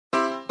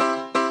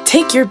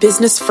Take your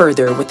business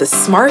further with the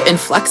smart and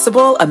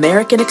flexible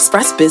American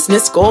Express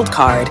Business Gold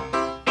Card.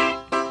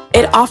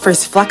 It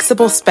offers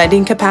flexible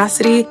spending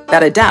capacity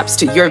that adapts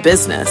to your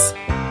business.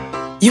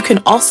 You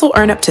can also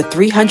earn up to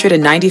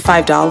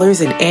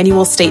 $395 in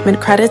annual statement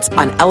credits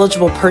on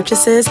eligible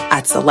purchases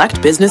at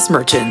select business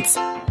merchants.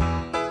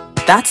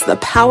 That's the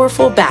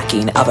powerful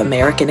backing of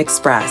American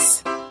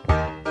Express.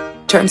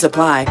 Terms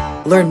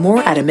apply. Learn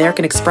more at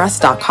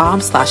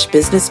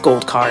americanexpress.com/business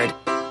gold card.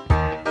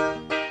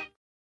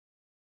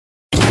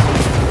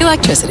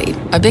 Electricity,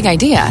 a big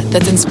idea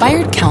that's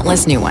inspired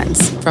countless new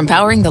ones. From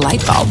powering the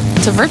light bulb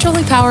to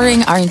virtually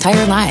powering our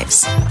entire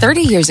lives.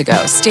 30 years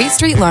ago, State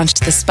Street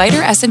launched the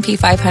Spider S&P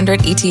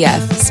 500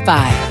 ETF,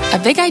 SPY. A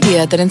big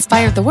idea that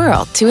inspired the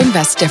world to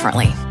invest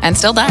differently. And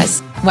still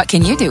does. What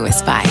can you do with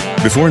SPY?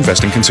 Before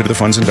investing, consider the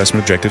fund's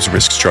investment objectives,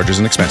 risks, charges,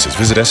 and expenses.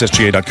 Visit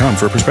ssga.com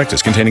for a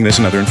prospectus containing this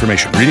and other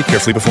information. Read it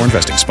carefully before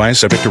investing. SPY is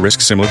subject to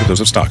risks similar to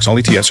those of stocks. All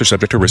ETFs are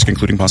subject to risk,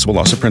 including possible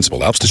loss of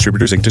principal. Alps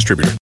Distributors, Inc.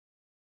 Distributor.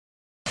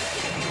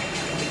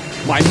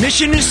 My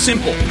mission is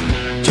simple: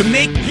 to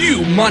make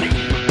you money.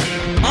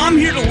 I'm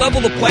here to level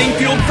the playing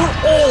field for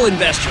all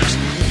investors.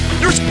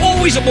 There's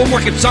always a bull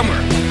market somewhere,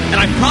 and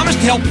I promise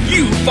to help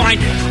you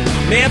find it.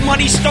 Mad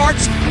Money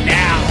starts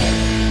now.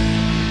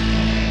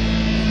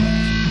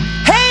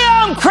 Hey,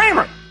 I'm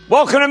Cramer.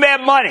 Welcome to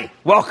Mad Money.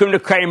 Welcome to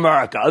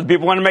Cramerica. Other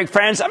people want to make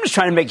friends. I'm just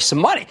trying to make you some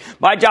money.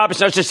 My job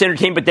is not just to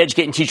entertain, but to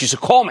educate and teach you. So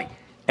call me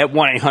at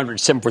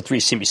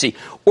 1-800-743-CNBC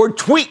or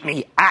tweet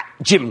me at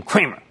Jim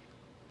Cramer.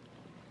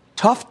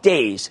 Tough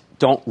days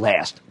don't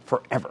last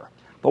forever.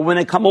 But when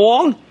they come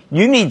along,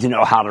 you need to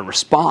know how to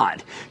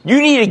respond.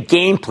 You need a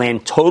game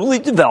plan totally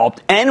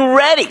developed and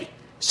ready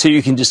so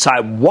you can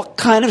decide what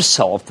kind of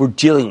sell-off we're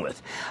dealing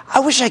with. I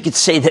wish I could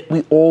say that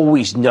we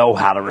always know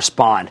how to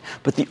respond,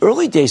 but the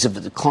early days of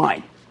the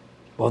decline,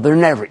 well, they're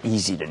never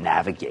easy to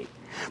navigate.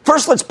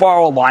 First, let's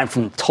borrow a line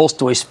from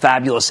Tolstoy's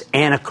fabulous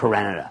Anna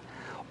Karenina.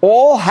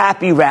 All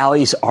happy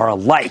rallies are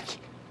alike.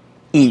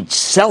 Each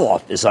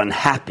sell-off is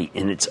unhappy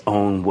in its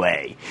own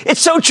way. It's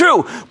so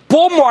true.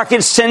 Bull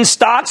markets send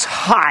stocks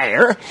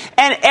higher,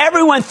 and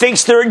everyone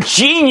thinks they're a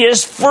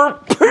genius for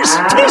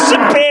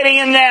participating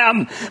in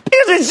them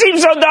because it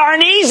seems so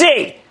darn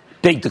easy.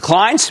 Big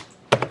declines?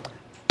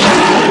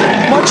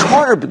 Much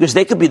harder because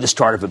they could be the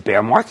start of a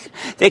bear market.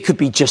 They could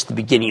be just the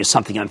beginning of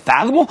something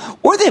unfathomable,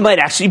 or they might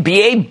actually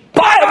be a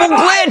buyable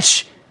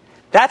glitch.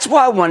 That's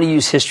why I want to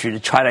use history to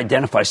try to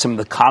identify some of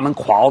the common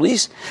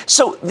qualities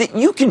so that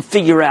you can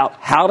figure out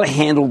how to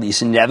handle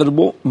these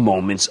inevitable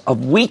moments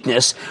of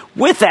weakness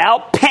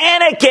without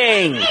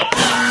panicking.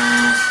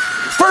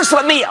 First,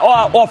 let me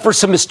offer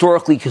some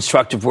historically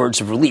constructive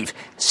words of relief,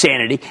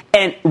 sanity,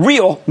 and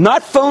real,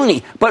 not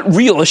phony, but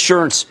real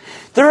assurance.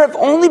 There have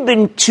only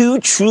been two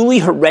truly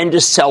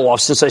horrendous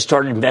sell-offs since I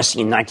started investing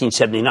in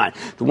 1979.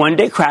 The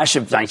one-day crash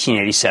of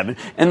 1987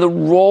 and the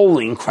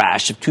rolling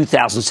crash of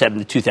 2007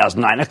 to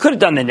 2009. I could have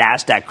done the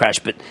NASDAQ crash,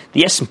 but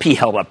the S&P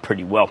held up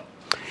pretty well.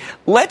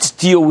 Let's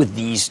deal with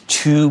these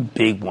two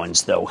big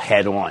ones, though,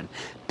 head on.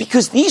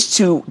 Because these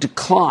two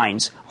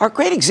declines are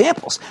great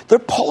examples. They're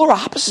polar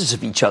opposites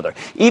of each other,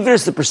 even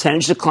as the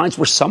percentage declines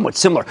were somewhat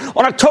similar.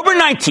 On October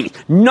 19th,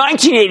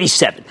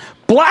 1987,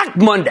 Black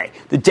Monday,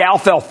 the Dow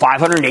fell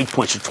 508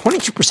 points, or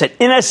 22%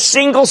 in a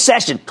single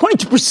session.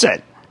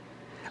 22%.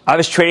 I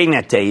was trading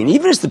that day, and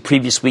even as the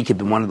previous week had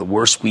been one of the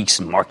worst weeks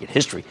in market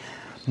history,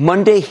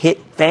 Monday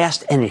hit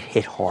fast and it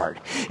hit hard.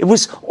 It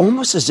was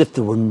almost as if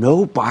there were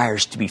no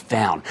buyers to be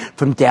found,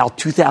 from Dow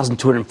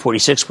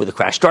 2,246, where the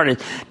crash started,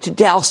 to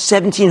Dow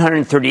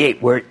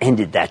 1,738, where it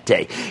ended that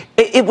day.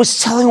 It was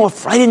selling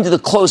off right into the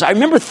close. I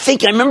remember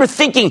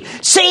thinking,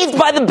 saved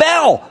by the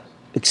bell!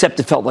 Except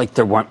it felt like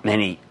there weren't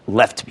many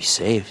left to be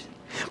saved.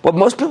 What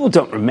most people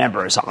don't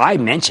remember, as I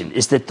mentioned,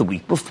 is that the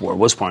week before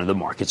was one of the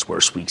market's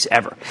worst weeks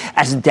ever,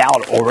 as the Dow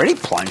had already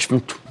plunged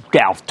from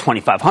Dow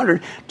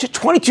 2,500 to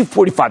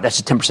 2,245. That's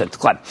a 10%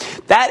 decline.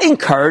 That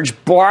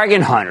encouraged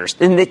bargain hunters,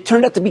 and it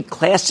turned out to be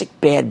classic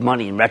bad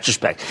money in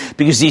retrospect,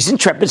 because these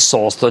intrepid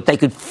souls thought they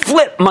could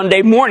flip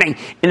Monday morning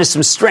into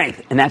some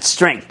strength, and that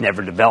strength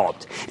never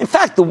developed. In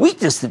fact, the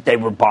weakness that they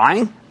were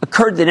buying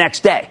occurred the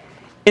next day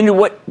into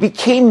what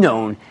became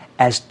known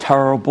as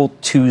Terrible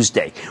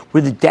Tuesday,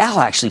 where the Dow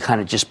actually kind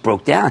of just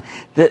broke down.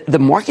 The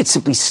market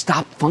simply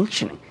stopped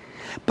functioning.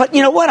 But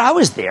you know what? I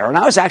was there, and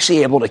I was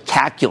actually able to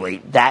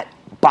calculate that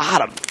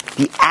bottom,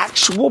 the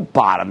actual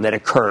bottom that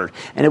occurred,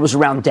 and it was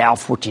around Dow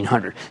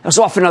 1,400. That was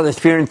off another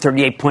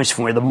 338 points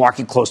from where the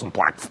market closed on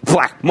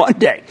Black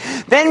Monday.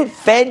 Then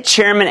Fed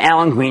Chairman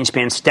Alan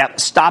Greenspan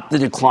stopped the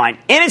decline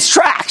in its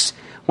tracks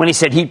when he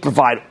said he'd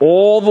provide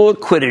all the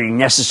liquidity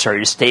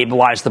necessary to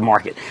stabilize the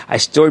market. I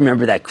still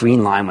remember that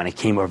green line when it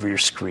came over your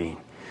screen.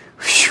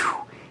 Whew.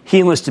 He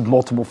enlisted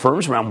multiple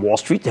firms around Wall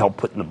Street to help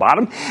put in the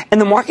bottom,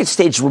 and the market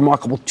staged a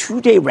remarkable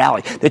two-day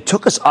rally that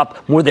took us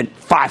up more than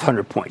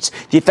 500 points.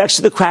 The effects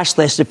of the crash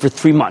lasted for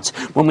 3 months,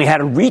 when we had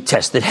a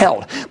retest that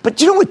held.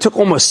 But it took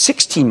almost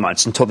 16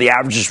 months until the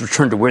averages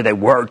returned to where they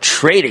were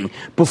trading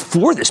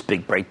before this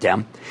big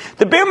breakdown.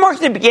 The bear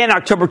market that began in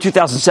October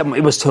 2007,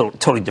 it was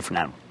totally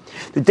different animal.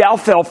 The Dow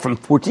fell from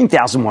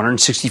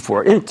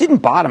 14,164, and it didn't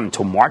bottom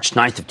until March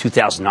 9th of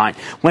 2009,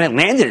 when it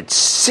landed at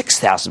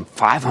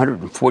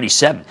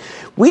 6,547.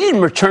 We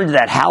didn't return to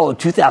that hallowed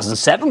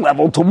 2007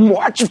 level until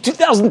March of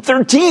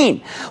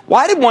 2013.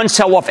 Why did one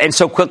sell-off end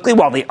so quickly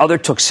while the other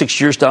took 6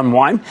 years to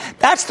unwind?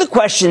 That's the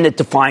question that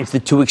defines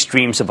the two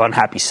extremes of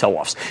unhappy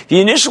sell-offs.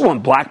 The initial one,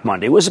 Black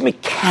Monday, was a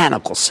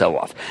mechanical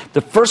sell-off.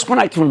 The first one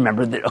I can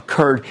remember that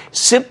occurred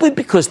simply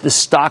because the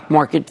stock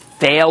market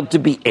failed to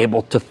be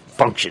able to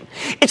function.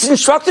 It's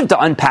instructive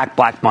to unpack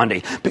Black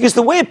Monday because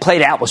the way it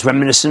played out was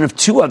reminiscent of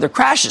two other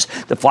crashes,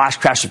 the flash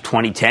crash of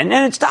 2010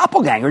 and its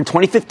doppelganger in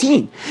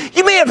 2015.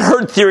 You may have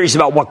heard theories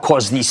about what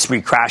caused these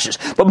three crashes,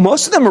 but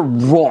most of them are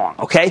wrong,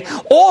 okay?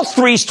 All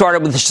three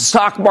started with the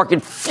stock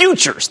market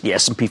futures, the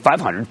S&P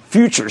 500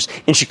 futures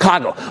in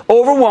Chicago,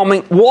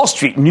 overwhelming Wall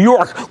Street, New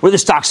York, where the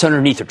stocks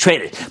underneath are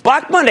traded.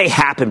 Black Monday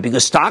happened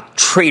because stock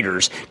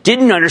traders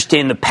didn't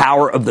understand the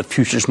power of the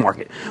futures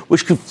market,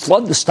 which could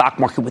flood the stock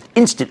market with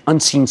instant,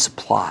 unseen supply.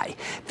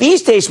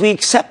 These days, we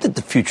accept that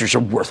the futures are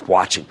worth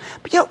watching.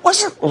 But it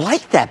wasn't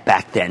like that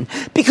back then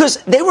because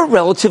they were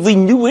relatively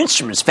new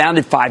instruments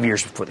founded 5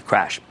 years before the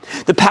crash.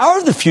 The power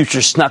of the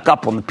futures snuck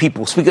up on the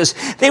people because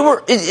they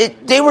were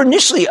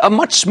initially a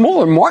much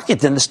smaller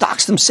market than the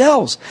stocks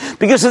themselves.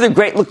 Because of their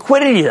great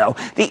liquidity, though,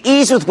 the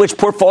ease with which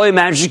portfolio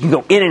managers can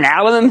go in and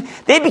out of them,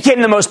 they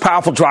became the most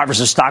powerful drivers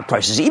of stock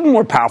prices, even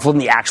more powerful than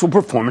the actual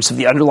performance of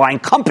the underlying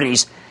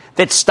companies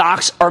that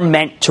stocks are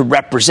meant to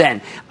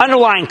represent.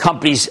 Underlying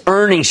companies'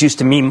 earnings used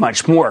to mean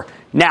much more.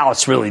 Now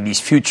it's really these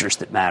futures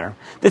that matter.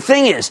 The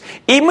thing is,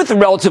 even with the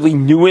relatively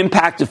new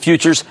impact of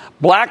futures,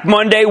 Black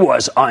Monday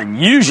was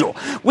unusual.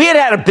 We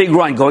had a big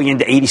run going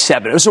into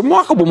 87. It was a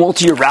remarkable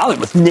multi-year rally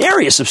with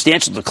nary a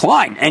substantial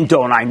decline, and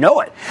don't I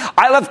know it.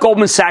 I left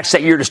Goldman Sachs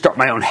that year to start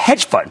my own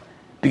hedge fund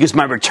because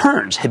my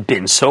returns had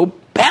been so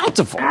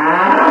bountiful.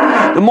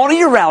 The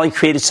multi-year rally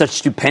created such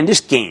stupendous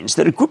gains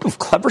that a group of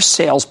clever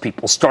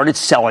salespeople started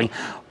selling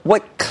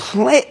what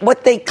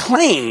they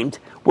claimed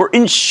were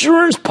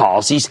insurance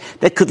policies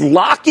that could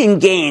lock in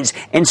gains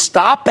and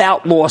stop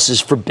out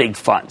losses for big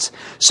funds.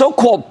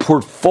 So-called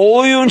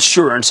portfolio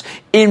insurance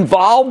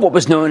involved what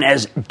was known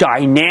as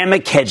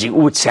dynamic hedging.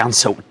 Oh, it sounds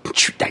so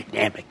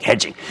dynamic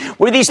hedging,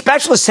 where these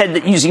specialists said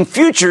that using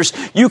futures,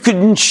 you could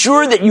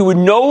ensure that you would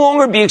no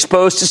longer be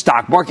exposed to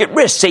stock market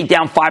risk, say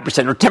down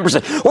 5% or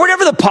 10%, or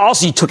whatever the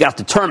policy you took out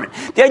determined.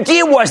 The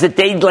idea was that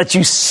they'd let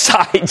you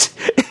sidestep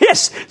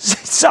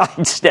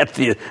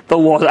the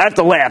loss. I have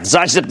to laugh.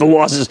 Sidestep the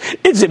losses.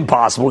 It's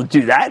impossible to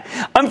do that.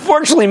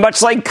 Unfortunately,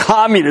 much like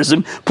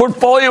communism,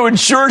 portfolio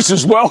insurance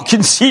is well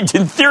conceived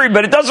in theory,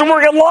 but it doesn't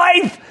work in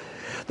life.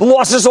 The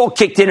losses all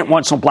kicked in at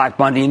once on Black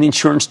Monday, and the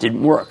insurance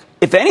didn't work.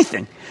 If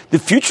anything, the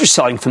future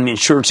selling from the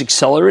insurance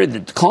accelerated the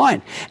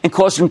decline and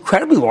caused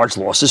incredibly large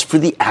losses for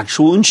the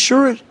actual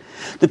insured.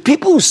 The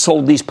people who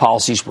sold these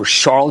policies were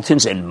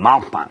charlatans and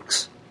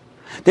mountebanks.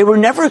 They were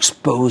never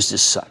exposed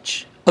as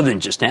such, other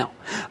than just now.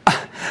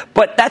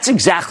 But that's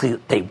exactly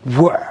what they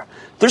were.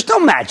 There's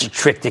no magic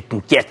trick that can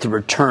get the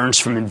returns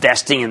from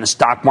investing in the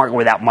stock market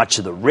without much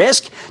of the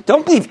risk.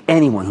 Don't believe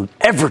anyone who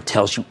ever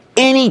tells you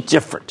any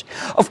different.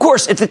 Of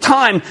course, at the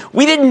time,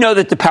 we didn't know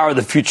that the power of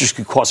the futures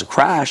could cause a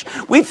crash.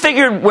 We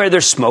figured where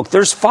there's smoke,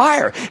 there's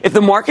fire. If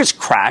the markets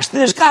crash,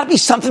 then there's got to be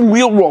something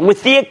real wrong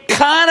with the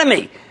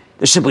economy.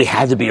 There simply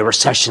had to be a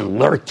recession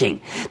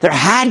lurking. There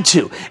had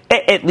to.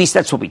 At least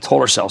that's what we told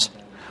ourselves.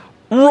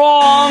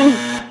 Wrong.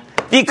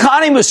 The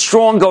economy was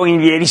strong going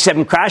into the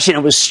 87 crash, and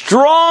it was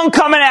strong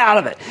coming out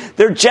of it.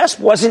 There just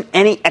wasn't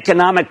any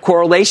economic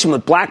correlation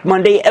with Black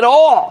Monday at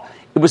all.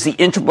 It was the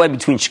interplay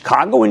between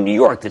Chicago and New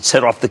York that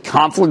set off the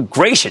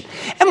conflagration.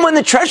 And when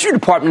the Treasury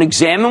Department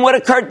examined what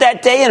occurred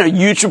that day in a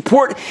huge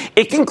report,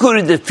 it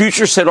concluded that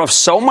futures set off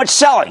so much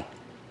selling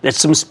that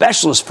some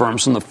specialist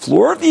firms on the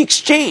floor of the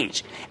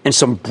exchange and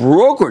some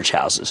brokerage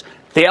houses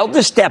failed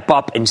to step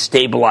up and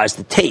stabilize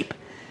the tape.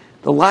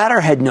 The latter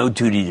had no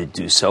duty to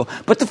do so,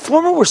 but the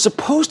former were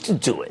supposed to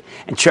do it,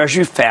 and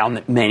Treasury found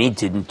that many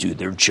didn't do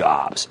their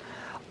jobs.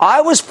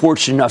 I was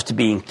fortunate enough to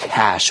be in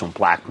cash on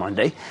Black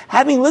Monday,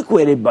 having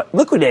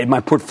liquidated my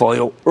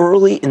portfolio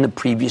early in the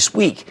previous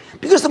week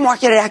because the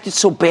market had acted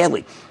so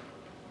badly.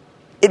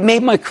 It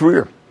made my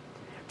career.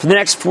 For the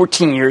next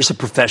 14 years of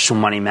professional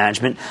money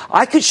management,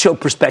 I could show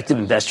prospective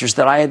investors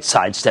that I had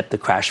sidestepped the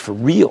crash for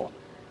real.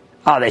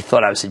 They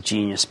thought I was a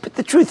genius, but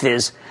the truth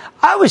is,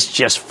 I was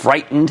just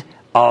frightened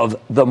of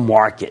the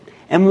market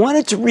and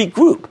wanted to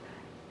regroup.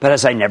 But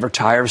as I never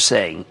tire of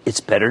saying, it's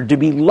better to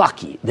be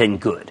lucky than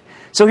good.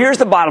 So here's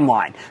the bottom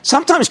line.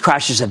 Sometimes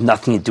crashes have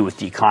nothing to do with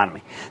the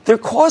economy. They're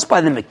caused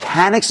by the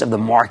mechanics of the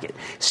market.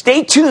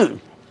 Stay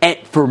tuned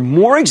for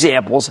more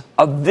examples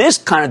of this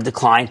kind of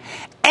decline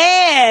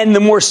and the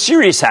more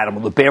serious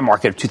animal, the bear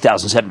market of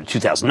 2007 to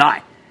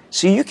 2009.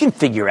 So you can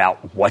figure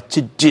out what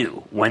to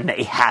do when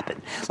they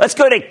happen. Let's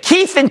go to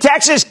Keith in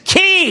Texas.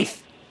 Keith!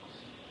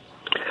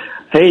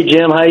 Hey,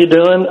 Jim, how you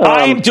doing?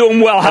 I'm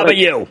doing well. How about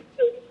you?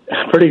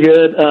 Pretty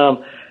good.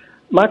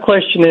 My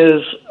question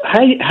is,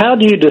 how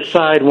do you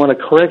decide when a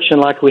correction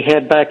like we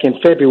had back in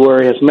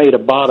February has made a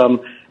bottom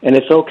and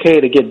it's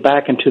okay to get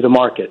back into the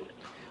market?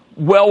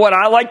 Well, what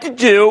I like to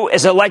do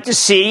is I like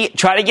to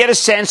try to get a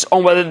sense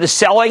on whether the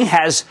selling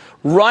has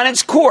run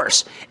its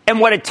course. And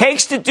what it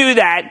takes to do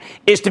that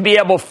is to be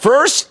able,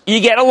 first, you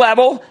get a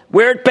level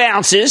where it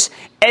bounces,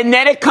 and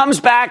then it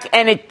comes back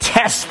and it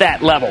tests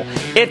that level.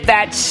 If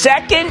that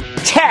second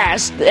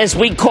test, as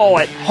we call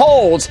it,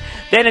 holds,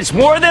 then it's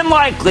more than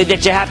likely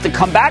that you have to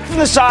come back from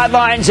the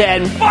sidelines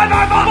and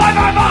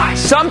buy.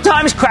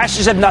 Sometimes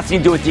crashes have nothing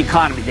to do with the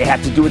economy. They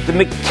have to do with the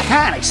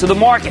mechanics of the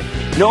market.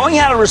 Knowing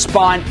how to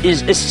respond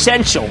is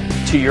essential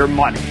to your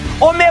money.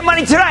 On Mad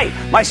Money tonight,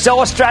 my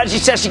seller strategy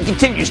session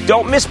continues.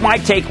 Don't miss my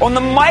take on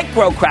the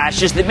micro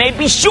crashes that may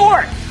be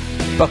short,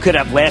 but could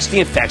have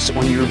lasting effects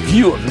on your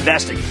view of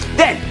investing.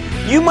 Then,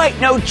 you might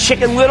know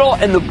Chicken Little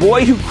and the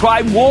Boy Who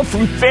Cried Wolf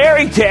from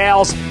fairy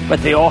tales,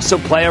 but they also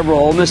play a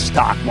role in the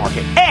stock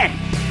market. And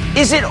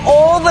is it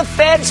all the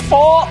Fed's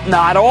fault?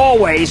 Not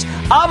always.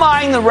 I'm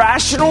eyeing the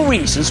rational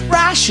reasons,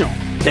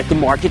 that the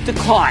market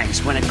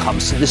declines when it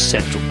comes to the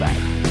central bank.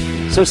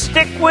 So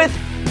stick with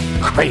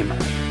Cramer.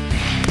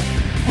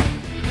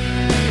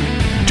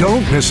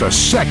 Don't miss a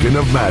second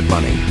of Mad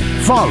Money.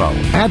 Follow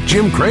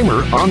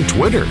 @JimCramer on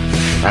Twitter.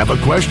 Have a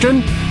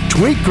question?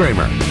 Tweet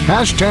Cramer.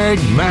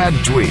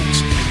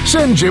 #MadTweets.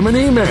 Send Jim an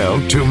email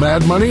to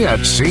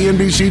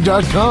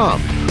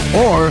madmoney@cnbc.com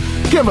or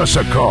give us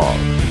a call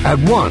at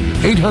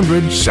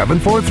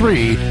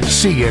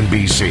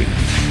 1-800-743-CNBC.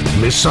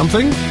 Miss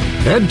something?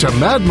 Head to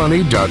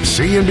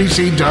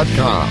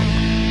madmoney.cnbc.com.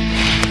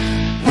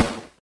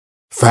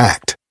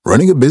 Fact.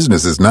 Running a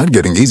business is not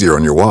getting easier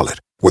on your wallet.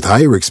 With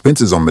higher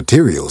expenses on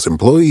materials,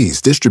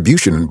 employees,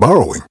 distribution, and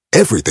borrowing,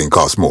 everything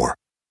costs more.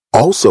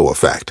 Also a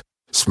fact.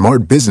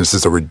 Smart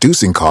businesses are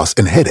reducing costs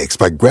and headaches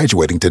by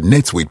graduating to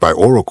NetSuite by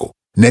Oracle.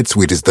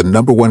 NetSuite is the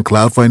 #1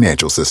 cloud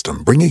financial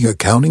system, bringing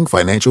accounting,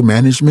 financial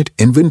management,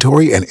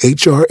 inventory, and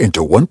HR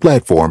into one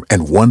platform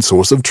and one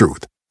source of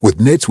truth. With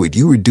NetSuite,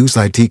 you reduce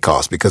IT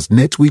costs because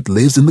NetSuite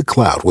lives in the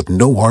cloud with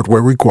no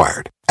hardware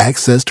required,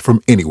 accessed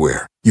from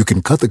anywhere. You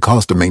can cut the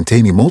cost of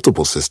maintaining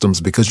multiple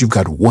systems because you've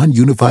got one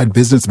unified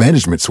business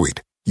management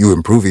suite. You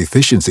improve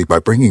efficiency by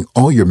bringing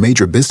all your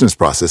major business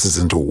processes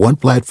into one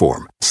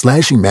platform,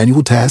 slashing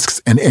manual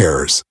tasks and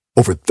errors.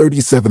 Over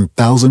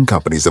 37,000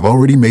 companies have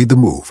already made the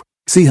move.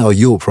 See how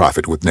you'll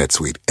profit with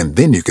NetSuite, and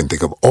then you can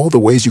think of all the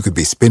ways you could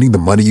be spending the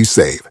money you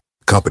save.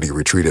 Company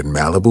retreat in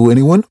Malibu,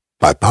 anyone?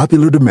 By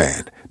popular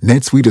demand,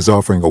 NetSuite is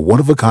offering a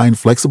one-of-a-kind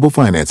flexible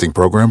financing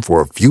program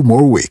for a few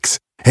more weeks.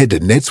 Head to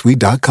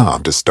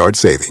netsuite.com to start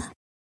saving.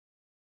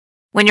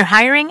 When you're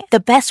hiring, the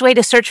best way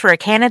to search for a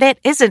candidate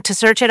isn't to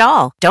search at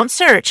all. Don't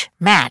search,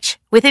 match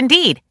with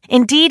Indeed.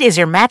 Indeed is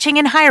your matching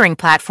and hiring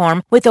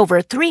platform with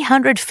over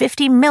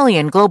 350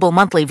 million global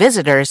monthly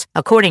visitors,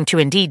 according to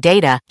Indeed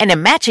data, and a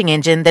matching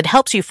engine that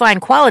helps you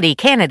find quality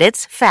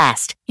candidates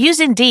fast. Use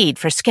Indeed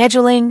for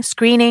scheduling,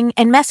 screening,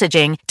 and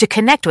messaging to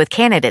connect with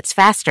candidates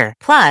faster.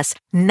 Plus,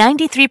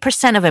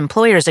 93% of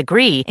employers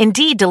agree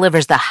Indeed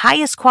delivers the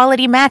highest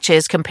quality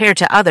matches compared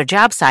to other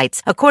job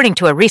sites, according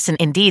to a recent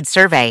Indeed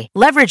survey.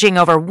 Leveraging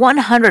over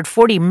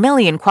 140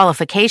 million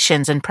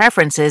qualifications and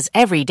preferences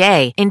every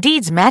day,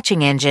 Indeed's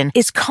matching engine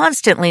is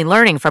constantly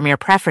learning from your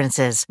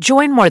preferences.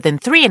 Join more than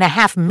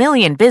 3.5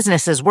 million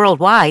businesses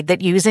worldwide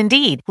that use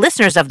Indeed.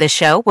 Listeners of this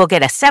show will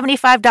get a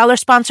 $75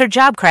 sponsored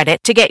job credit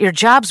to get your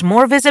jobs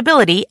more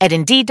visibility at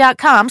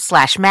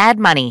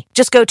Indeed.com/madmoney.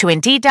 Just go to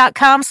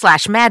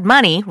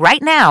Indeed.com/madmoney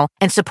right now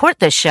and support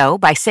this show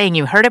by saying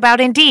you heard about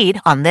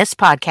Indeed on this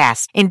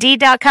podcast.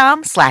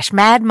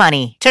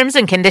 Indeed.com/madmoney. Terms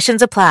and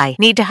conditions apply.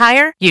 Need to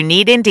hire? You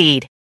need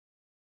Indeed.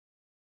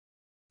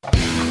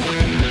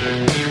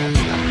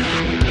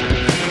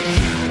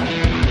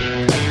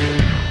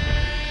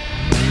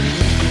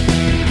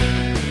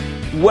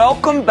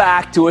 Welcome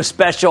back to a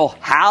special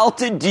How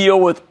to Deal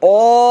with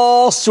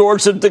All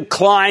Sorts of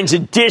Declines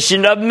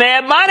edition of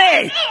Mad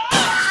Money.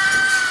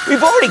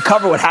 We've already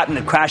covered what happened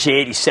in the crash of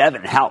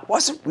 87 and how it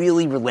wasn't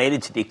really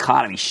related to the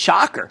economy.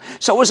 Shocker.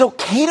 So it was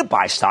okay to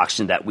buy stocks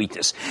in that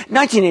weakness.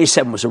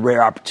 1987 was a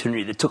rare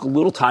opportunity that took a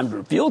little time to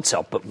reveal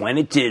itself, but when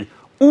it did,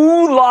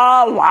 ooh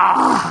la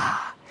la.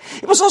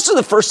 It was also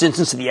the first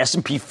instance of the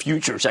S&P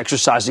futures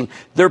exercising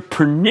their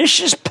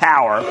pernicious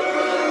power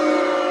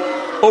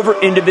over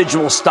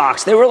individual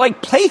stocks. They were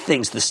like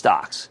playthings, the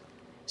stocks.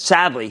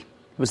 Sadly,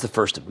 it was the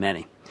first of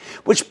many.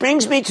 Which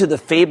brings me to the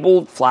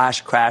fabled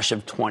flash crash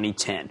of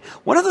 2010.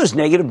 One of those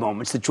negative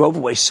moments that drove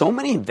away so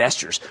many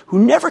investors who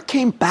never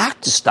came back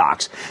to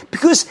stocks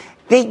because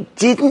they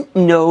didn't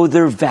know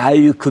their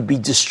value could be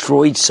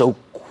destroyed so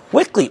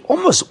quickly,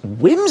 almost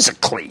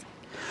whimsically.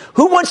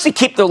 Who wants to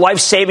keep their life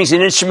savings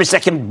in instruments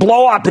that can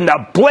blow up in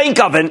the blink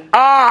of an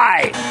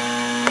eye?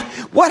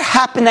 What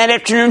happened that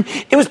afternoon?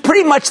 It was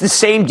pretty much the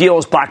same deal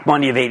as Black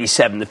Monday of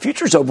 87. The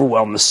futures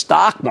overwhelmed the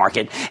stock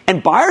market,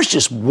 and buyers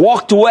just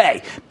walked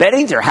away,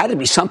 betting there had to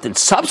be something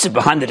substantive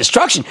behind the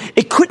destruction.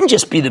 It couldn't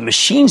just be the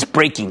machines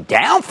breaking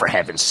down, for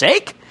heaven's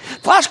sake.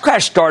 Flash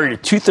crash started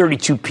at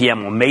 2:32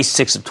 p.m. on May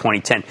 6 of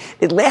 2010.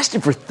 It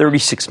lasted for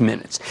 36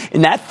 minutes.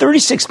 In that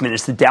 36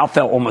 minutes, the Dow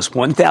fell almost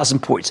 1,000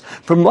 points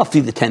from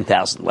roughly the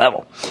 10,000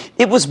 level.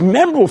 It was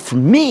memorable for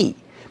me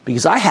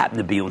because I happened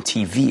to be on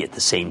TV at the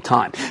same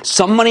time.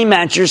 Some money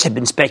managers had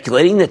been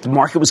speculating that the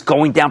market was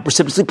going down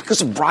precipitously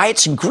because of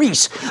riots in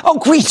Greece. Oh,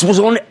 Greece was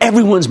on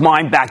everyone's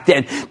mind back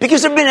then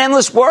because there had been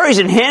endless worries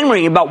and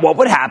hand-wringing about what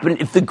would happen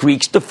if the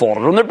Greeks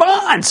defaulted on their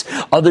bonds.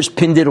 Others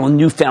pinned it on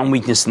newfound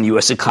weakness in the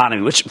U.S.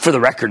 economy, which, for the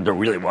record, there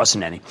really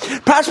wasn't any.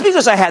 Perhaps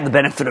because I had the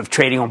benefit of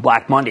trading on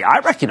Black Monday, I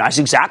recognized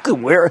exactly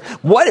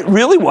what it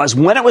really was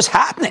when it was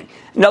happening.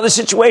 Another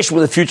situation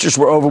where the futures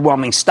were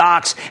overwhelming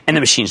stocks and the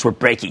machines were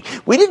breaking.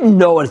 We didn't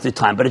know it at the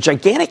time, but a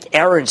gigantic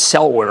error in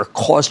sell order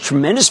caused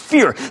tremendous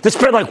fear that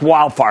spread like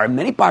wildfire, and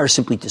many buyers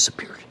simply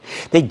disappeared.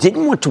 They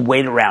didn't want to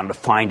wait around to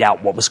find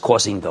out what was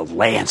causing the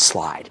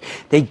landslide.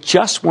 They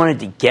just wanted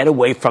to get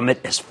away from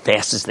it as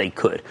fast as they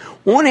could.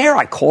 On air,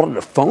 I called it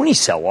a phony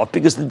sell-off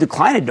because the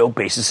decline had no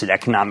basis in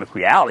economic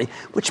reality,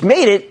 which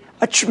made it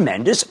a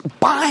tremendous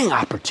buying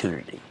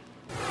opportunity.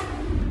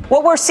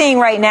 What we're seeing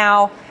right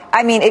now,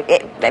 I mean,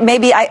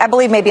 I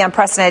believe maybe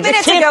unprecedented.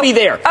 It can't be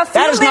there.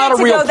 That is not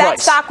a real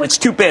price. It's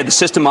too bad. The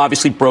system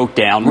obviously broke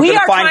down. We're going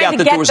to find out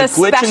that there was a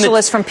glitch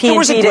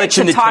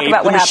in the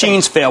tape. The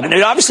machines failed. And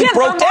it obviously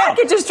broke down.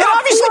 It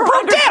obviously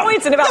broke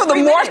down. No,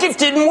 the market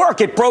didn't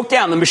work. It broke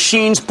down. The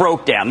machines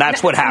broke down.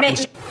 That's what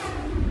happens.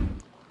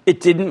 It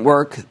didn't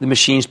work. The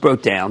machines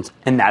broke down,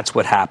 and that's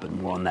what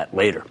happened. More on that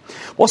later.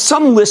 While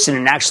some listened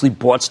and actually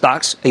bought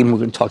stocks, and we're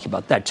going to talk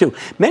about that too,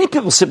 many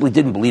people simply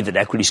didn't believe that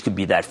equities could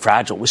be that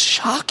fragile. It was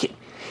shocking.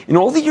 In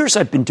all the years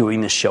I've been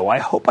doing this show, I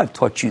hope I've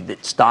taught you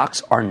that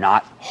stocks are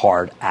not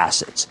hard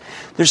assets.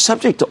 They're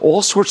subject to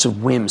all sorts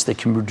of whims that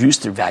can reduce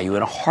their value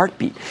in a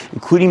heartbeat,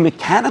 including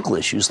mechanical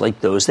issues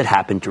like those that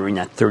happened during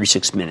that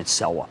 36-minute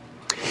sell-off.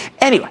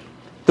 Anyway,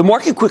 the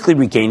market quickly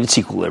regained its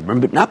equilibrium,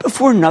 but not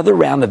before another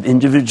round of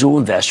individual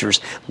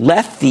investors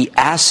left the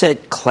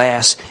asset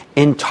class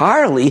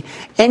entirely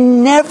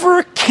and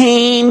never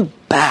came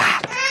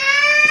back.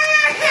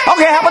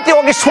 Okay, how about the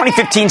August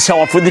 2015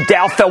 sell-off where the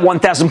Dow fell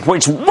 1,000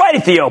 points right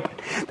at the open?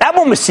 That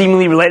one was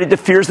seemingly related to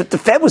fears that the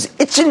Fed was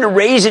itching to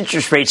raise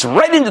interest rates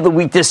right into the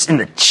weakness in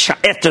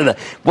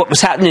what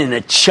was happening in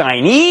the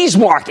Chinese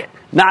market.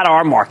 Not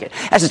our market,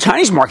 as the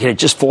Chinese market had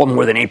just fallen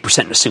more than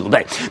 8% in a single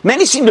day.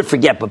 Many seem to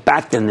forget, but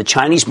back then, the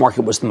Chinese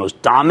market was the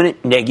most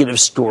dominant negative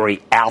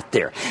story out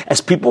there, as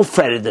people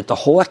fretted that the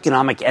whole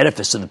economic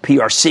edifice of the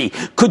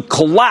PRC could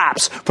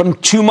collapse from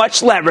too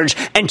much leverage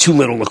and too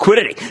little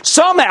liquidity.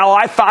 Somehow,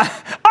 I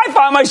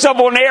find myself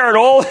on air at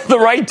all the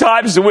right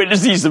times to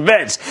witness these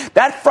events.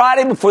 That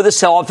Friday before the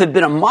sell-off had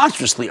been a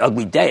monstrously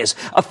ugly day, as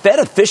a Fed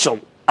official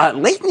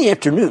late in the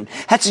afternoon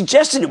had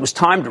suggested it was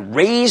time to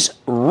raise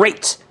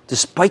rates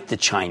despite the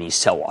Chinese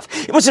sell-off.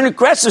 It was an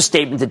aggressive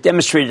statement that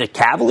demonstrated a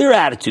cavalier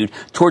attitude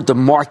toward the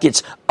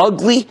market's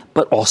ugly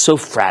but also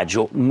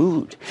fragile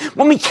mood.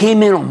 When we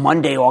came in on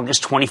Monday,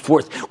 August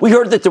 24th, we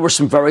heard that there were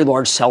some very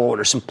large sell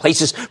orders in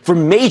places for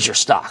major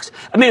stocks.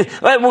 I mean,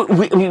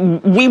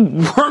 we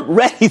weren't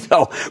ready,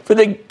 though, for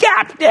the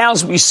gap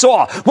downs we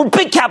saw, where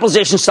big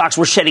capitalization stocks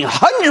were shedding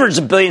hundreds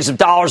of billions of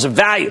dollars of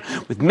value,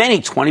 with many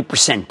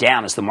 20%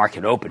 down as the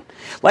market opened.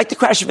 Like the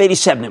crash of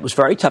 87, it was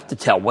very tough to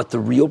tell what the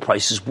real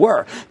prices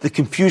were. The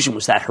confusion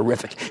was that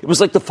horrific. It was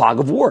like the fog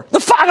of war,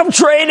 the fog of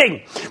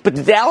trading. But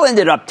the Dow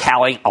ended up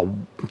tallying a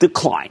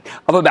decline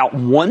of about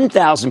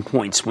 1,000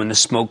 points when the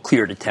smoke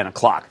cleared at 10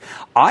 o'clock.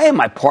 I and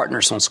my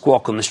partners on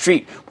Squawk on the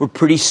Street were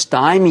pretty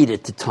stymied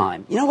at the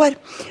time. You know what?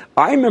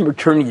 I remember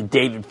turning to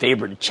David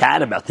Faber to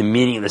chat about the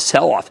meaning of the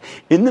sell-off.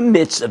 In the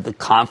midst of the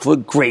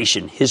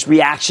conflagration, his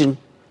reaction,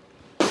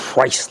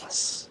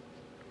 priceless.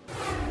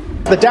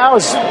 The Dow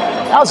is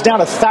down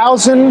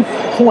 1,000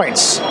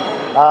 points.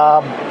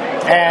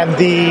 And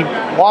the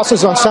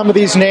losses on some of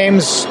these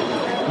names,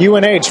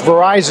 UNH,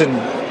 Verizon,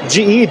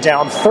 GE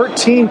down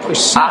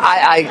 13%.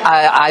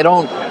 I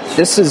don't.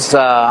 This is.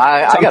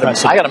 I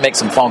got to make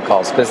some phone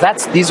calls because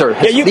these are.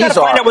 Yeah, you got to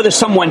find out whether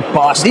someone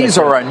bossed. These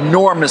are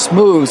enormous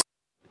moves.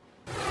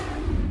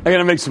 I got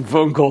to make some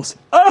phone calls.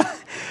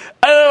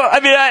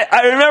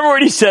 I remember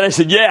what he said. I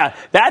said, "Yeah,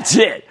 that's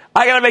it.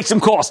 I got to make some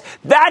calls."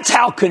 That's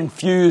how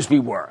confused we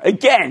were.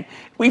 Again,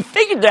 we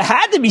figured there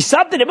had to be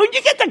something. When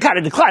you get that kind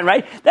of decline,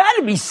 right? There had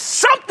to be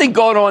something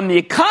going on in the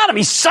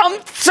economy.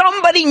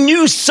 Somebody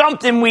knew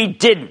something we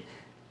didn't.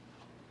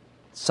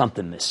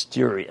 Something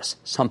mysterious,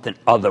 something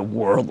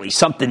otherworldly,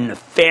 something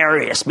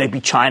nefarious.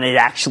 Maybe China had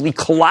actually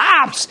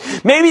collapsed.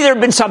 Maybe there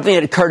had been something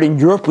that occurred in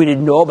Europe we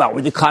didn't know about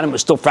where the economy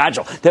was still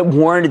fragile that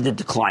warranted the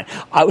decline.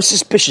 I was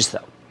suspicious,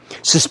 though.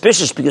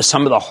 Suspicious because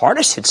some of the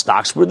hardest hit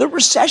stocks were the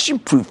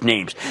recession-proof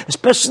names,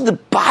 especially the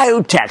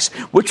biotechs,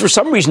 which for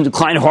some reason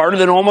declined harder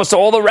than almost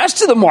all the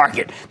rest of the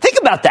market. Think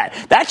about that.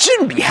 That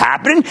shouldn't be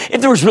happening.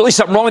 If there was really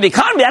something wrong with the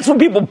economy, that's when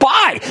people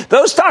buy.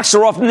 Those stocks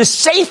are often the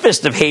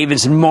safest of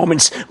havens in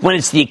moments when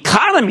it's the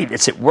economy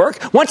that's at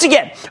work. Once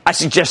again, I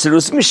suggested it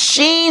was the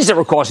machines that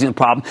were causing the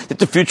problem, that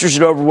the futures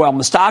had overwhelmed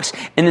the stocks,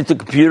 and that the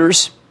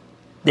computers,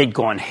 they'd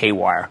gone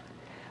haywire.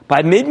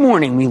 By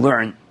mid-morning, we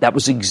learned that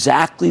was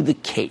exactly the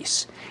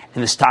case.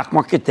 And the stock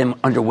market then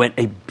underwent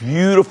a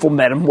beautiful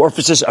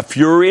metamorphosis, a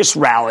furious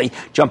rally,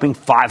 jumping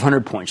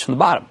 500 points from the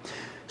bottom.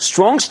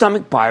 Strong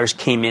stomach buyers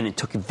came in and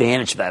took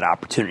advantage of that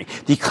opportunity.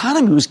 The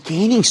economy was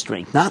gaining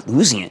strength, not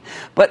losing it.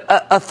 But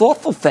a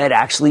thoughtful Fed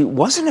actually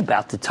wasn't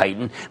about to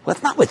tighten, well,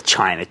 not with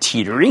China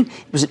teetering.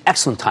 It was an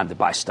excellent time to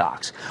buy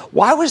stocks.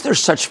 Why was there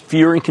such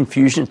fear and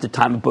confusion at the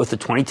time of both the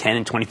 2010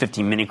 and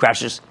 2015 mini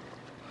crashes?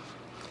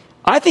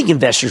 I think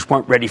investors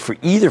weren't ready for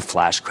either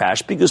flash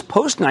crash because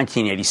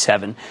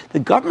post-1987, the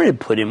government had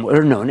put in what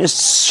are known as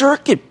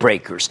circuit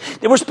breakers.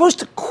 They were supposed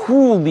to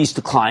cool these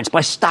declines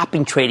by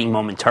stopping trading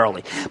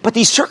momentarily. But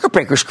these circuit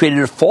breakers created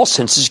a false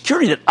sense of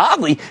security that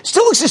oddly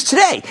still exists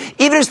today,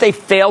 even as they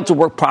failed to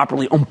work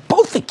properly on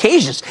both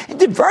occasions and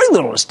did very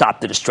little to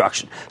stop the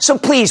destruction. So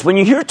please, when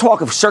you hear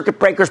talk of circuit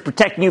breakers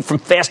protecting you from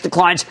fast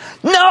declines,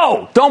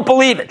 no, don't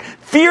believe it.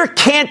 Fear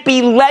can't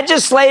be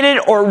legislated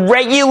or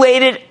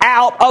regulated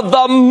out of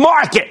the market.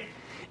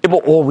 It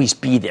will always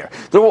be there.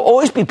 There will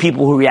always be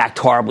people who react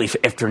horribly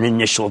after an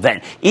initial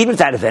event, even if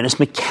that event is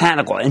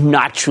mechanical and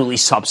not truly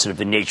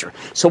substantive in nature.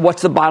 So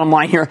what's the bottom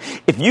line here?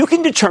 If you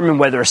can determine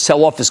whether a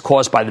sell-off is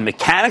caused by the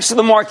mechanics of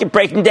the market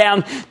breaking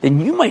down, then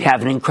you might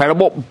have an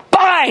incredible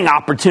buying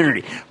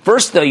opportunity.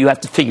 First, though, you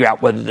have to figure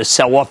out whether the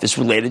sell-off is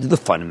related to the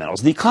fundamentals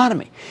of the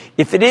economy.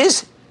 If it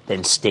is,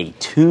 then stay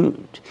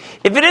tuned.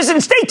 If it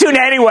isn't, stay tuned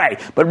anyway.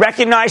 But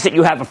recognize that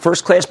you have a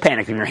first-class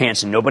panic in your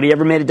hands, and nobody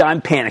ever made a dime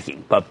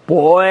panicking. But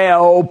boy,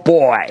 oh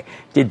boy,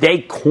 did they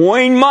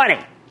coin money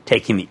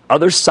taking the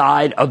other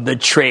side of the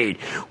trade.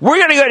 We're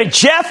going to go to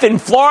Jeff in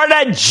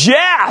Florida.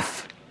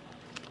 Jeff!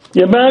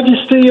 Your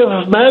Majesty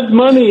of Mad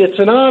Money, it's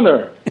an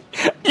honor.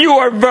 You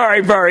are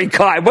very, very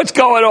kind. What's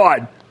going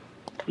on?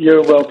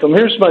 You're welcome.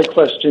 Here's my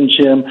question,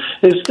 Jim.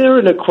 Is there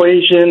an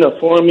equation, a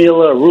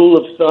formula, a rule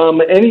of thumb,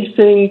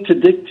 anything to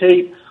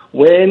dictate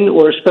when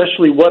or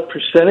especially what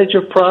percentage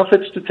of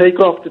profits to take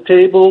off the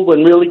table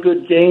when really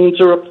good gains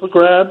are up for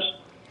grabs?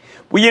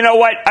 Well, you know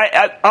what?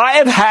 I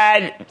have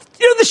had,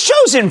 the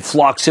show's in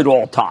flux at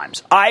all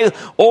times. I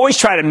always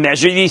try to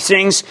measure these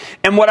things.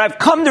 And what I've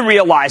come to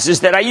realize is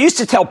that I used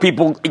to tell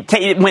people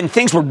when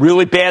things were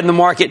really bad in the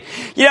market,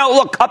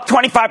 look, up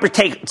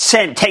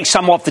 25% take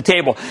some off the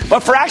table.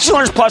 But for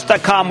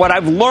ActionAlersPlus.com, what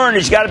I've learned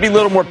is you got to be a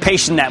little more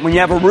patient than that. When you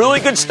have a really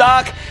good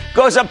stock,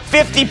 goes up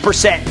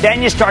 50%,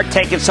 then you start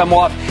taking some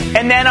off.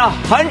 And then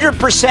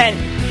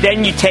 100%.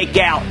 Then you take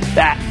out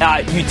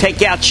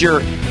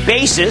your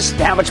basis,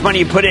 how much money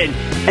you put in,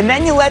 and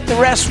then you let the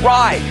rest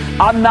ride.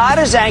 I'm not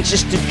as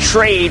anxious to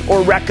trade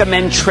or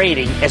recommend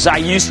trading as I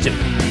used to.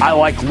 I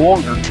like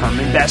longer-term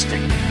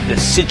investing. The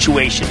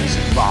situation is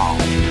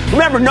evolved.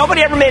 Remember,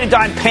 nobody ever made a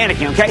dime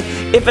panicking, okay?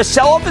 If a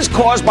sell-off is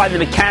caused by the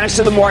mechanics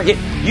of the market,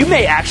 you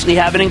may actually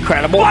have an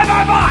incredible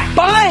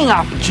buying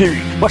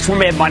opportunity. Much more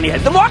mad money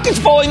ahead. The market's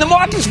falling.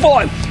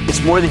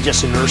 It's more than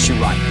just a nursery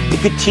rhyme. It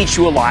could teach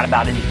you a lot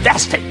about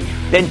investing.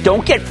 Then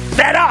don't get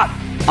fed up.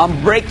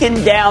 I'm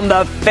breaking down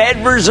the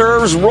Fed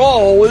Reserve's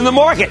role in the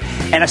market.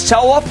 And a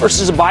sell-off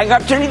versus a buying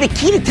opportunity, the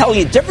key to telling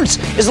you the difference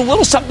is a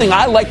little something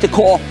I like to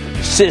call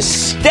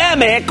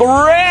systemic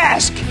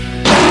risk.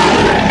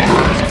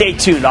 Stay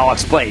tuned, I'll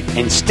explain.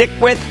 And stick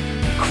with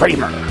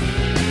Cramer.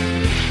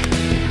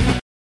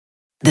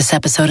 This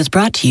episode is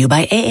brought to you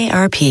by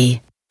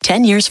AARP.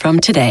 10 years from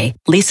today,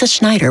 Lisa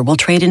Schneider will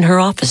trade in her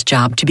office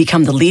job to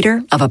become the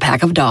leader of a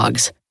pack of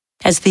dogs.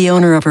 As the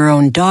owner of her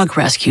own dog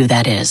rescue,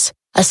 that is.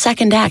 A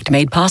second act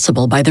made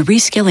possible by the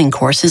reskilling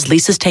courses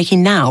Lisa's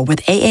taking now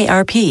with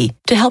AARP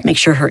to help make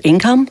sure her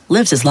income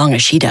lives as long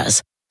as she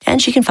does.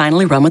 And she can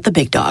finally run with the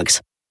big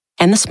dogs.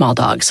 And the small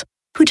dogs,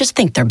 who just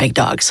think they're big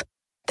dogs.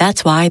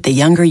 That's why the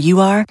younger you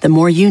are, the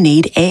more you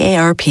need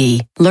AARP.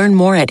 Learn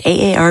more at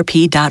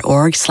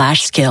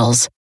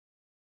aarp.org/skills.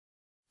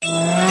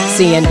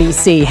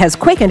 CNBC has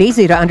quick and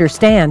easy to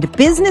understand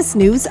business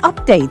news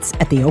updates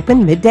at the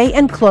open, midday,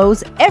 and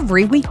close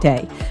every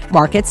weekday.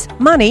 Markets,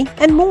 money,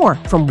 and more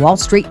from Wall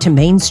Street to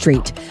Main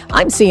Street.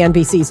 I'm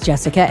CNBC's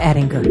Jessica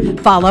Ettinger.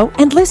 Follow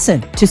and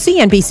listen to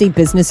CNBC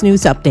Business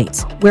News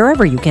Updates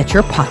wherever you get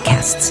your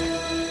podcasts.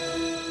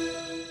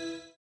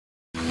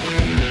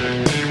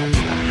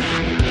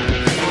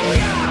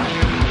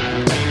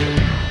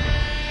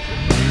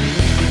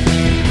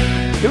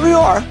 Here we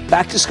are,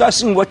 back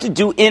discussing what to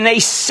do in a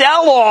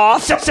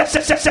sell-off. Sell.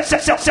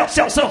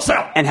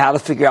 And how to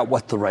figure out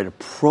what the right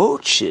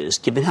approach is,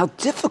 given how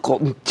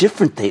difficult and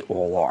different they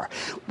all are.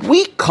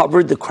 We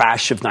covered the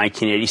crash of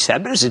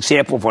 1987 as an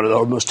example of one of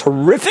the most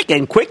horrific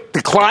and quick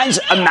declines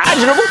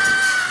imaginable.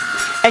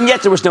 And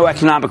yet there was no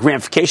economic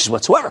ramifications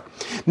whatsoever.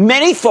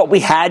 Many thought we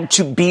had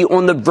to be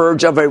on the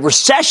verge of a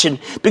recession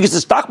because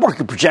the stock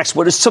market projects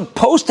what is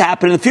supposed to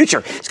happen in the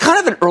future. It's kind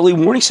of an early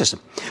warning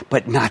system,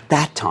 but not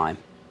that time.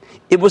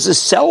 It was a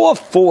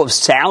sell-off full of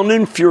sound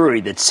and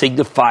fury that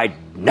signified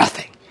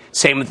nothing.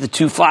 Same with the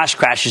two flash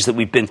crashes that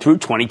we've been through,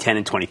 2010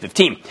 and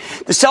 2015.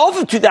 The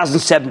sell-off of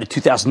 2007 to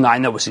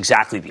 2009, though, was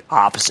exactly the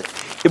opposite.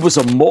 It was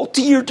a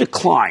multi-year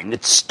decline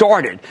that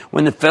started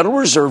when the Federal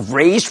Reserve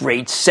raised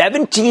rates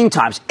 17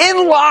 times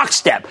in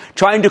lockstep,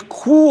 trying to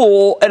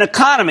cool an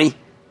economy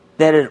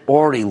that had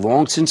already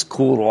long since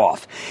cooled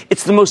off.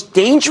 It's the most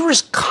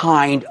dangerous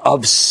kind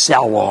of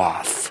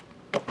sell-off.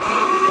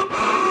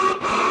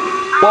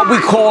 What we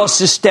call a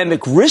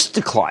systemic risk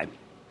decline.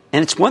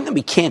 And it's one that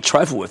we can't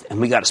trifle with,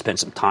 and we got to spend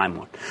some time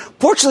on.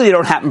 Fortunately, they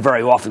don't happen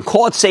very often.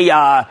 Call it, say,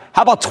 how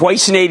about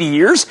twice in 80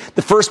 years?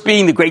 The first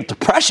being the Great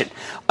Depression.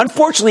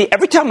 Unfortunately,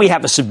 every time we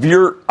have a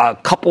severe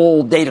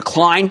couple-day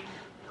decline,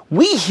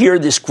 we hear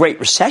this Great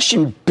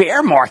Recession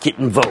bear market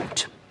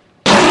invoked.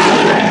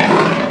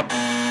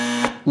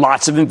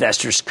 Lots of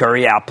investors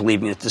scurry out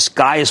believing that the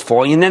sky is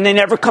falling, and then they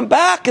never come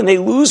back, and they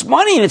lose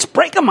money, and it's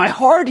breaking my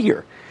heart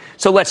here.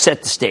 So let's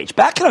set the stage.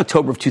 Back in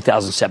October of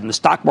 2007, the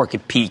stock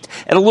market peaked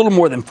at a little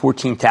more than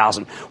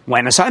 14,000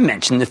 when, as I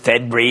mentioned, the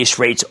Fed raised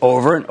rates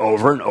over and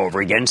over and over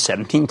again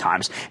 17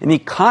 times, and the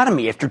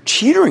economy, after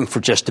teetering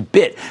for just a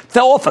bit,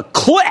 fell off a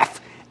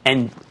cliff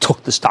and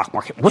took the stock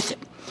market with it.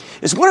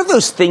 It's one of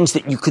those things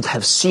that you could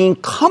have seen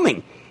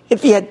coming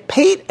if you had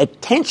paid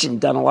attention,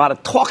 done a lot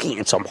of talking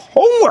and some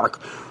homework,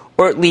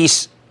 or at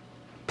least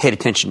paid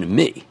attention to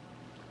me.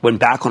 When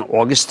back on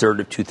August 3rd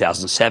of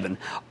 2007,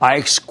 I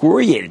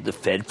excoriated the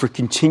Fed for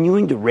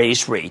continuing to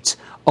raise rates,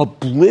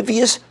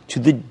 oblivious to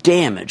the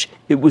damage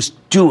it was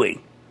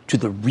doing to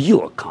the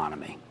real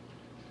economy.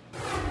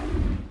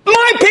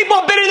 My people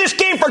have been in this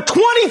game for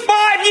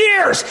 25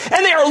 years,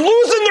 and they are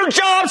losing their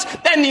jobs,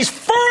 and these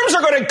firms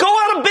are going to go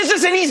out of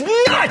business, and he's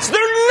nuts.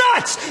 They're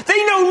nuts.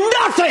 They know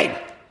nothing.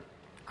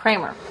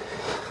 Cramer.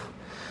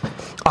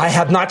 I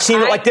have not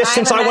seen it like this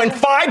since I went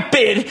 5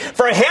 bid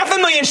for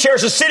 500,000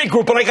 shares of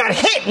Citigroup when I got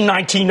hit in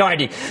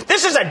 1990.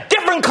 This is a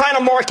different kind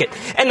of market,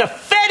 and the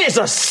Fed is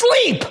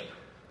asleep.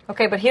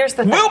 Okay, but here's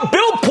the thing.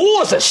 Bill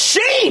Poole is a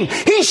shame.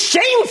 He's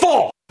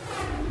shameful.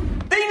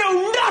 They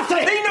know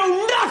nothing. They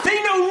know nothing.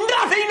 They know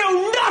nothing. They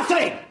know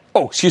nothing.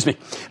 Oh, excuse me.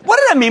 What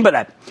did I mean by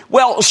that?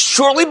 Well,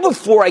 shortly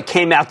before I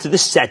came out to the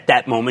set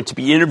that moment to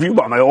be interviewed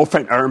by my old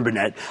friend Aaron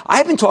Burnett, I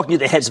had been talking to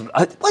the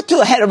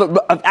head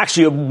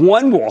of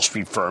one Wall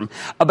Street firm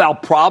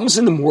about problems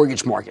in the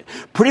mortgage market.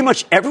 Pretty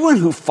much everyone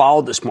who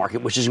followed this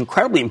market, which is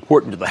incredibly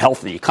important to the health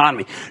of the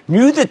economy,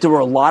 knew that there were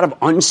a lot of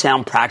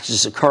unsound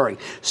practices occurring.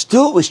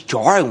 Still, it was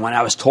jarring when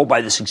I was told by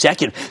this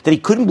executive that he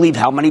couldn't believe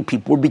how many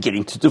people were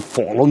beginning to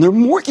default on their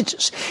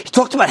mortgages. He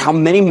talked about how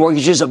many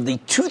mortgages of the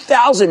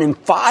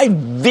 2005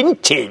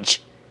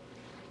 vintage,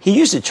 he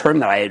used a term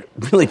that I had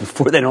really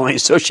before then only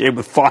associated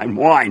with fine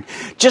wine,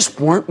 just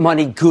weren't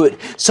money good.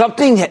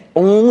 Something that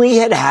only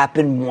had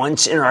happened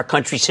once in our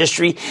country's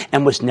history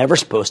and was never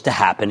supposed to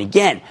happen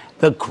again.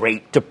 The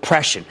Great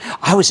Depression.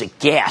 I was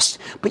aghast.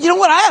 But you know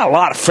what? I had a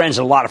lot of friends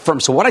and a lot of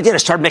firms. So what I did, I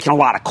started making a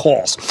lot of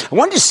calls. I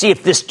wanted to see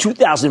if this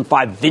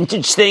 2005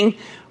 vintage thing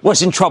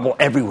was in trouble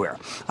everywhere.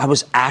 I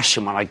was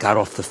ashen when I got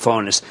off the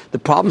phone as the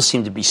problem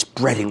seemed to be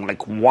spreading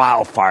like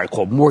wildfire. I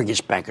called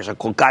mortgage bankers. I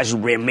called guys who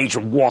ran major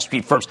Wall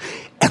Street firms.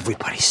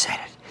 Everybody said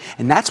it.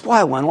 And that's why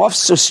I went off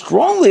so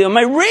strongly on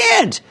my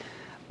rant.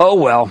 Oh,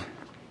 well,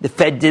 the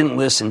Fed didn't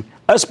listen,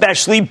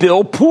 especially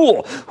Bill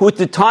Poole, who at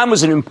the time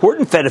was an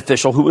important Fed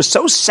official who was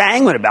so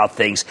sanguine about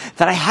things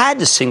that I had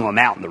to single him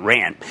out in the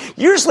rant.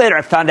 Years later,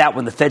 I found out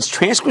when the Fed's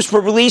transcripts were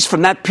released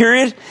from that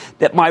period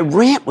that my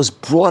rant was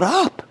brought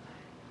up.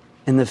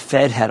 And the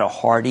Fed had a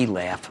hearty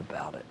laugh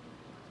about it.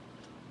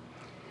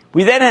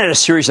 We then had a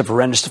series of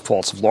horrendous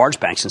defaults of large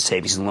banks and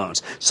savings and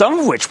loans, some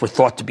of which were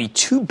thought to be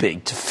too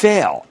big to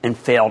fail and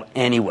failed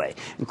anyway,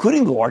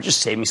 including the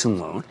largest savings and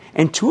loan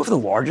and two of the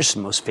largest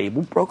and most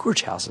fabled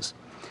brokerage houses.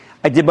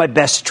 I did my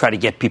best to try to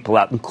get people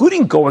out,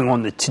 including going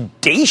on the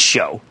Today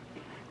Show,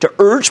 to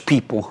urge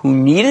people who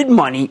needed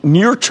money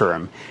near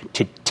term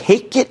to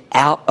take it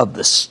out of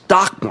the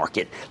stock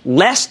market,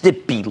 lest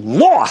it be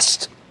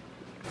lost.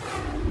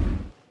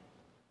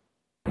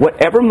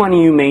 Whatever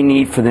money you may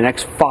need for the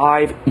next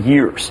 5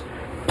 years,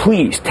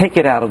 please take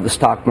it out of the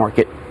stock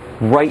market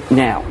right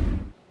now.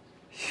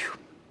 Whew.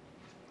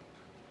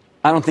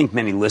 I don't think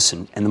many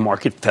listened, and the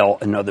market fell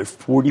another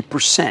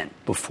 40%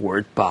 before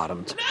it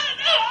bottomed.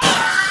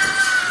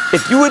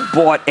 If you had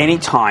bought any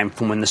time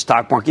from when the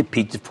stock market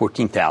peaked at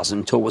 14,000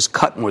 until it was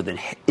cut more than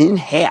in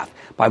half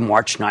by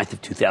March 9th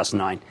of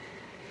 2009,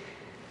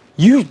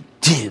 you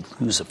did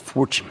lose a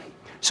fortune.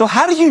 So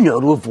how do you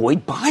know to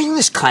avoid buying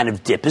this kind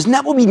of dip? Isn't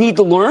that what we need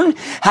to learn?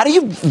 How do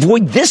you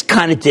avoid this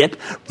kind of dip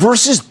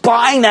versus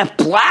buying that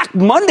Black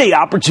Monday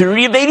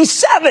opportunity of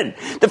 87?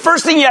 The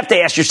first thing you have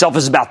to ask yourself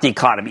is about the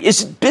economy.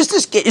 Is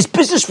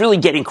business really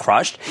getting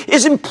crushed?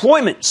 Is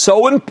employment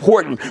so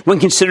important when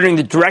considering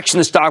the direction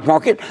of the stock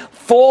market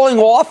falling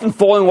off and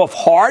falling off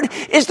hard?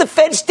 Is the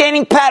Fed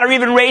standing pat or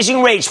even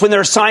raising rates when there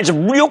are signs of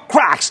real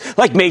cracks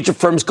like major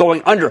firms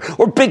going under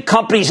or big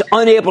companies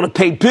unable to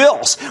pay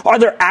bills? Are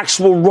there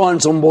actual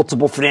runs on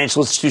multiple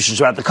financial institutions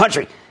around the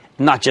country,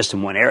 not just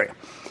in one area?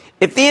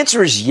 If the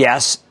answer is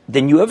yes,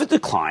 then you have a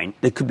decline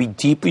that could be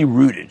deeply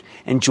rooted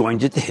and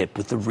joined at the hip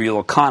with the real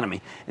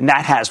economy. And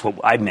that has what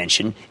I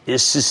mentioned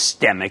is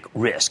systemic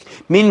risk,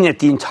 meaning that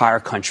the entire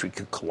country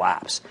could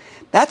collapse.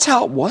 That's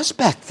how it was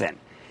back then.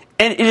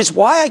 And it is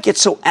why I get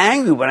so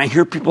angry when I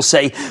hear people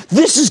say,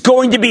 this is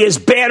going to be as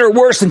bad or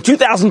worse than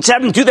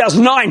 2007,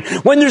 2009,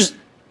 when there's,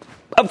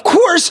 of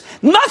course,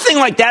 nothing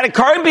like that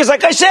occurring because,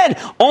 like I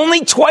said,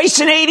 only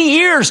twice in 80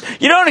 years.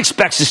 You don't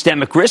expect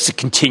systemic risk to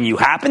continue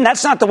happen.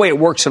 That's not the way it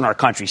works in our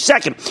country.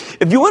 Second,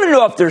 if you want to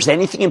know if there's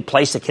anything in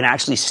place that can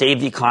actually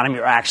save the economy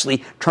or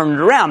actually turn it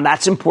around,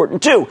 that's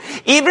important too.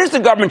 Even if the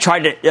government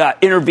tried to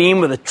intervene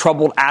with a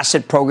troubled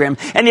asset program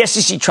and the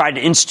SEC tried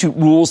to institute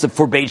rules that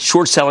forbade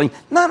short selling,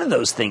 none of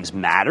those things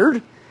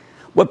mattered.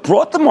 What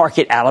brought the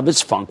market out of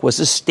its funk was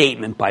a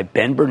statement by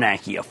Ben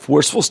Bernanke, a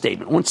forceful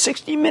statement on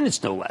 60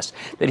 Minutes, no less,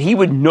 that he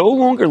would no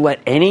longer let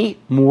any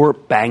more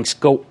banks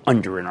go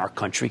under in our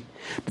country.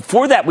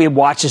 Before that, we had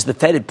watched as the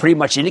Fed had pretty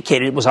much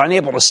indicated it was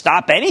unable to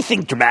stop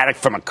anything dramatic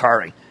from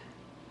occurring.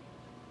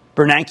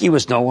 Bernanke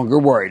was no longer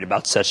worried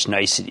about such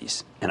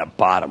niceties, and a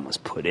bottom was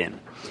put in.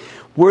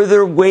 Were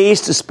there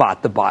ways to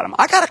spot the bottom?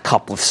 I got a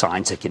couple of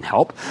signs that can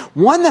help.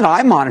 One that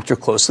I monitor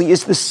closely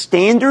is the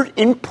Standard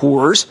 &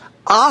 Poor's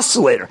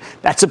Oscillator.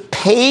 That's a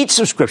paid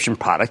subscription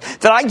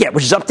product that I get,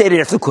 which is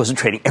updated after the close of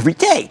trading every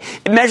day.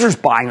 It measures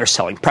buying or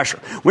selling pressure.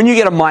 When you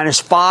get a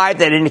 -5,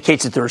 that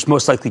indicates that there's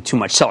most likely too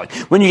much selling.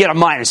 When you get a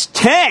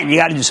 -10, you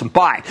got to do some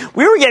buying.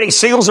 We were getting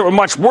signals that were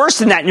much worse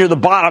than that near the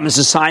bottom as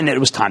a sign that it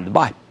was time to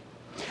buy.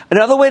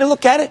 Another way to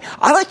look at it,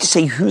 I like to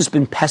say who's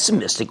been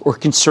pessimistic or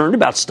concerned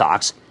about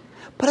stocks,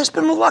 but has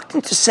been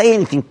reluctant to say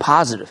anything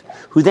positive,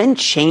 who then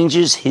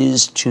changes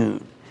his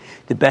tune.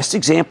 The best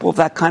example of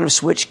that kind of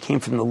switch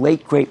came from the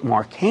late, great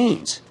Mark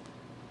Haynes,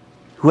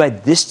 who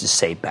had this to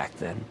say back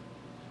then.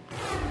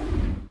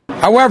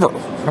 However,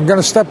 I'm going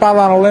to step out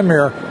on a limb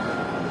here.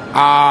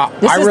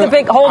 This is the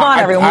big, hold on,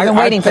 everyone. We've been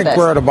waiting for this. I think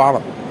we're at the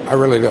bottom. I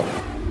really do.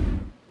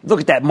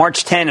 Look at that,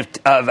 March 10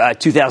 of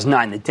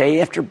 2009, the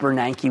day after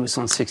Bernanke was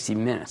on 60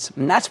 Minutes.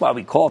 And that's why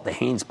we call it the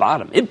Haynes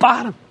bottom. It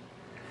bottomed.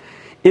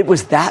 It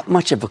was that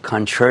much of a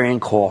contrarian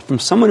call from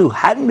someone who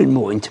hadn't been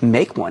willing to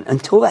make one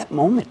until that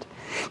moment.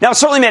 Now, it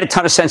certainly made a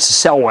ton of sense to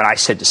sell when I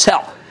said to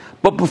sell.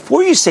 But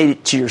before you say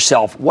to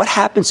yourself, what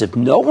happens if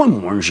no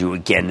one warns you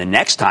again the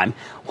next time?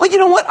 Well, you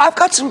know what? I've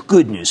got some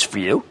good news for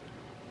you.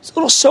 It's a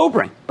little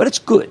sobering, but it's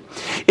good.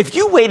 If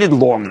you waited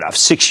long enough,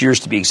 6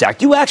 years to be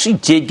exact, you actually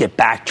did get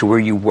back to where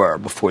you were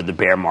before the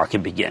bear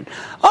market began.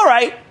 All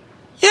right.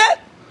 Yeah,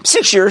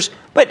 6 years.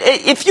 But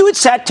if you had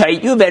sat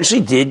tight, you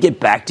eventually did get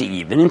back to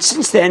even. And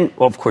since then,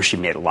 well, of course, you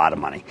made a lot of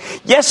money.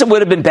 Yes, it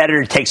would have been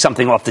better to take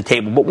something off the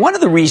table. But one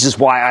of the reasons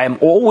why I am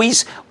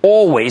always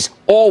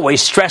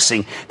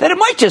stressing that it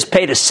might just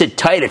pay to sit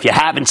tight if you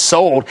haven't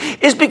sold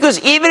is because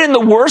even in the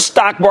worst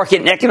stock market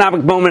and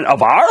economic moment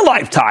of our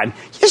lifetime,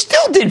 you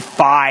still did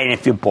fine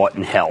if you bought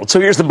and held. So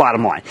here's the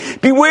bottom line.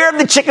 Beware of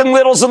the Chicken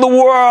Littles of the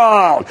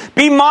world.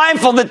 Be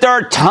mindful that there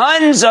are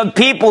tons of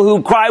people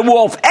who cry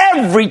wolf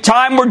every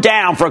time we're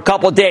down for a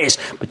couple of days.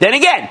 But then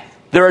again,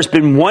 there has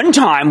been one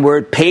time where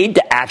it paid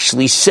to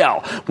actually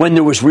sell, when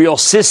there was real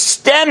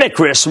systemic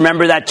risk,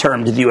 remember that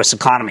term, to the U.S.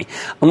 economy.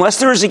 Unless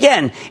there is,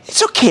 again,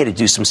 it's okay to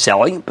do some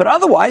selling, but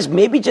otherwise,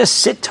 maybe just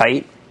sit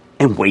tight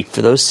and wait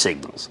for those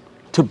signals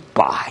to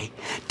buy.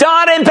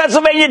 Donna in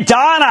Pennsylvania.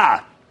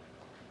 Donna!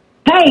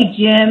 Hey,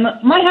 Jim.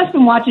 My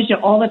husband watches you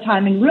all the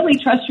time and really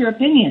trusts your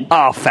opinion.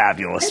 Oh,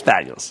 fabulous,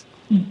 fabulous.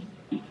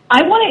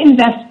 I want to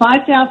invest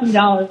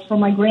 $5,000 for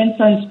my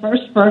grandson's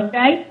first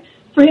birthday,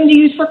 for him to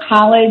use for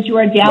college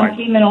or a down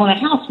payment on a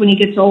house when he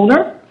gets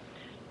older.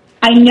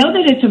 I know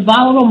that it's a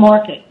volatile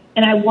market,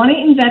 and I want to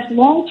invest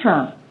long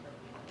term,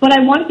 but I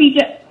want to be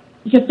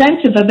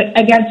defensive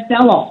against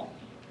sell-off.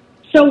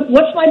 So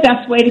what's my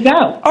best way to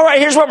go? All right,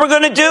 here's what we're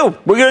going to do.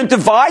 We're going to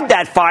divide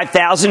that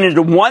 $5,000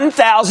 into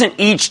 $1,000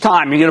 each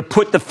time. You're going to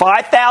put the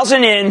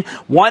 $5,000 in,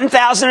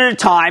 $1,000 at a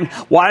time.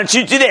 Why don't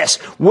you do this?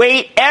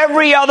 Wait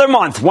every other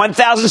month,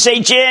 $1,000,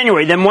 say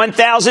January, then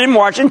 $1,000 in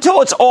March,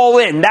 until it's all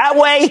in. That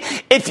way,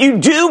 if you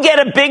do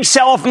get a big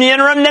sell-off in the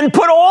interim, then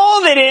put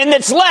all of it in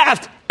that's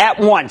left at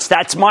once.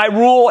 That's my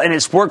rule, and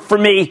it's worked for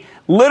me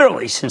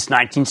literally since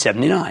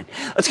 1979.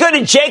 Let's go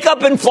to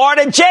Jacob in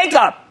Florida.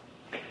 Jacob!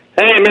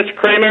 Hey, Mr.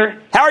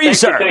 Kramer. How are you,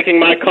 sir? Thanks for taking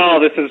my call.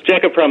 This is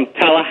Jacob from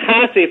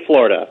Tallahassee,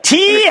 Florida.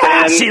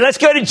 Tallahassee. Let's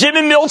go to Jim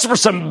and Mills for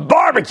some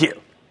barbecue.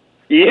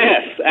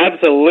 Yes,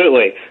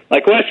 absolutely. My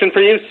question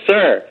for you,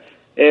 sir,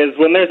 is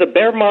when there's a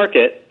bear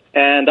market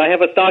and I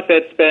have a stock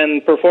that's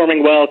been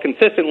performing well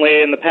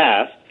consistently in the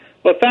past,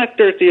 what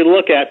factors do you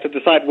look at to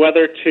decide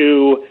whether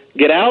to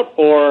get out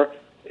or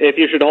if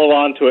you should hold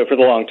on to it for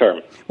the long term?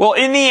 Well,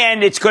 in the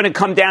end, it's going to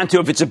come down to,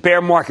 if it's a bear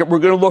market, we're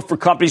going to look for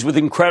companies with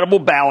incredible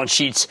balance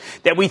sheets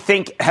that we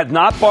think have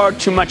not borrowed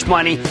too much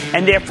money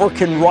and therefore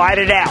can ride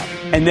it out.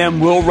 And then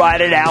we'll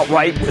ride it out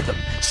right with them.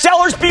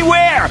 Sellers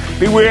beware!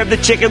 Beware of the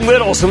Chicken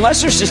Littles.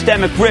 Unless there's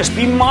systemic risk,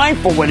 be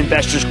mindful when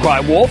investors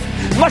cry wolf.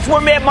 Much more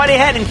Mad Money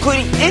ahead,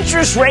 including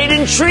interest rate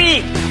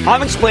intrigue.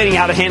 I'm explaining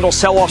how to handle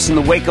sell-offs in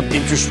the wake of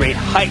interest rate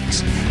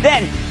hikes.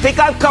 Then, think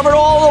I've covered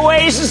all the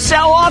ways to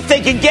sell off?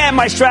 Think again.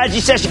 My strategy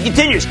session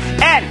continues.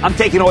 And I'm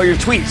taking all your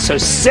tweets. So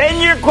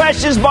send your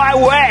questions my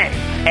way.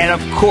 And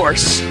of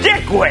course,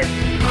 stick with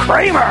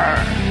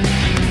Cramer.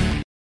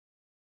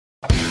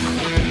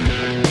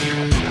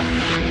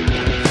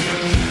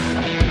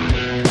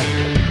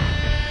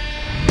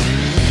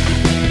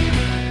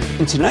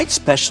 In tonight's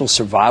special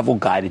survival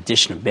guide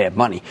edition of Mad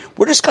Money,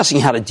 we're discussing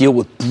how to deal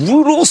with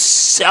brutal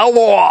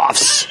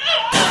sell-offs.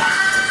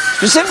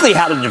 Specifically,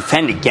 how to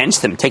defend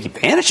against them, take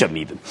advantage of them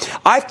even.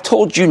 I've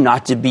told you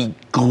not to be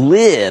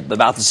glib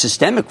about the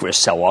systemic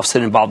risk sell-offs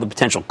that involve the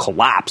potential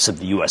collapse of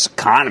the U.S.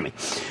 economy.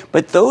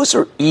 But those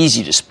are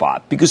easy to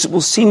spot because it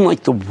will seem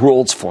like the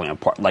world's falling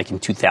apart, like in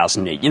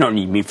 2008. You don't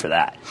need me for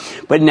that.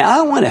 But now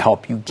I want to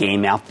help you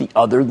game out the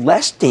other,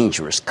 less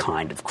dangerous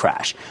kind of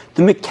crash,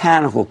 the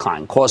mechanical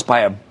kind caused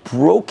by a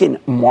broken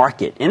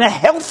market in a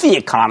healthy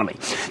economy.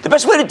 The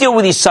best way to deal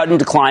with these sudden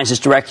declines is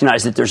to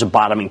recognize that there's a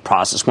bottoming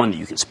process, one that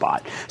you can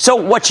spot. So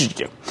what should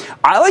you do?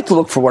 I like to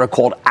look for what are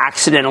called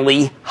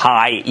accidentally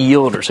high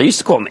yielders. I used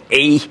to call them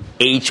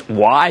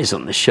AHYs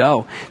on the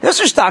show.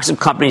 Those are stocks of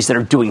companies that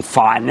are doing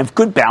fine and have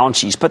good balance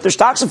sheets, but their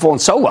stocks have fallen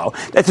so low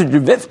that their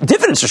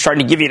dividends are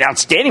starting to give you an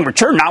outstanding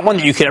return, not one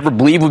that you could ever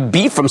believe would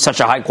be from such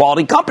a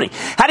high-quality company.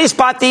 How do you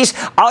spot these?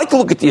 I like to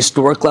look at the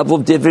historic level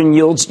of dividend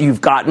yields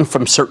you've gotten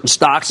from certain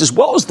stocks, as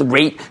well as the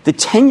rate the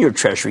 10-year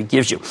Treasury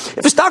gives you.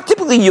 If a stock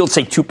typically yields,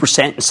 say,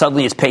 2% and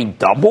suddenly it's paying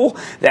double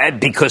that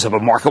because of a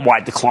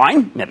market-wide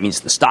decline, that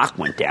means the stock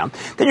went down,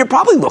 then you're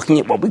probably looking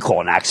at what we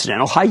call an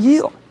accidental high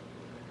yield,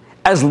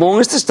 as long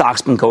as the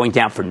stock's been going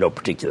down for no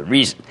particular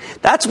reason.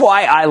 That's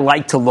why I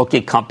like to look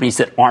at companies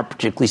that aren't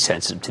particularly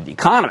sensitive to the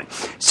economy.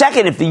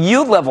 Second, if the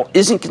yield level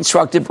isn't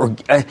constructive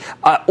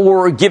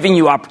or giving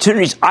you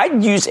opportunities,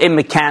 I'd use a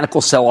mechanical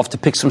sell-off to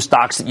pick some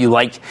stocks that you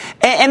like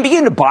and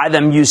begin to buy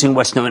them using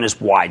what's known as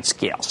wide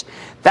scales.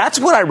 That's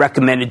what I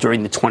recommended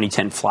during the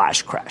 2010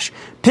 flash crash.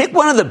 Pick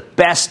one of the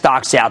best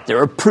stocks out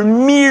there, a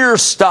premier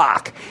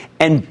stock,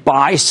 and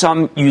buy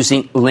some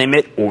using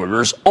limit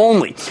orders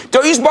only.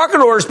 Don't use market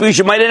orders because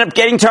you might end up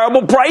getting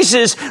terrible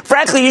prices.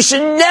 Frankly, you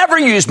should never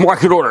use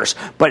market orders,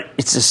 but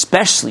it's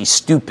especially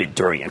stupid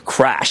during a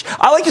crash.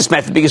 I like this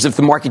method because if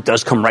the market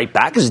does come right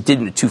back, as it did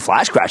in the two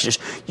flash crashes,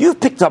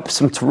 you've picked up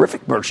some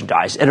terrific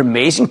merchandise at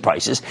amazing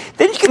prices.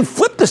 Then you can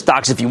flip the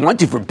stocks if you want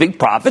to for big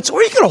profits,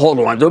 or you can hold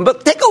on to them.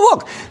 But take a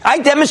look. I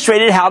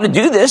demonstrated how to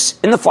do this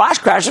in the flash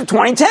crash of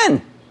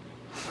 2010.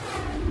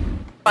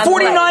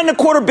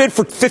 49.25 bid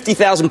for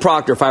 50,000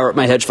 Procter if I were at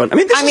my hedge fund.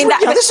 This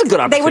is a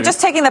good opportunity. They were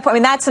just taking that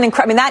point. That's an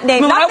incredible. That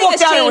name. Nothing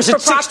has changed for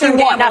Procter &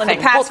 Gamble in the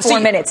past 4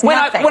 minutes. When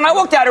I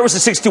walked out, it was a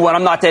 61.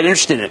 I'm not that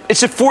interested in it.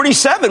 It's at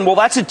 47. Well,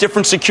 that's a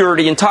different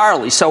security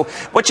entirely. So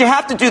what you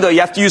have to do, though,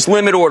 you have to use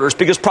limit orders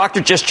because Procter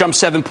just jumped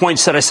 7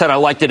 points. That I said I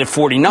liked it at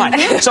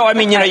 49. So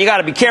you got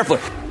to be careful.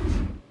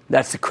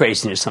 That's the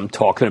craziness I'm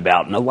talking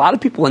about. And a lot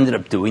of people ended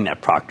up doing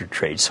that Procter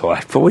trade. So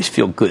I always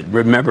feel good.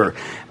 Remember,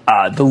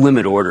 the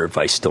limit order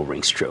advice still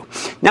rings true.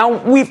 Now,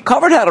 we've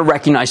covered how to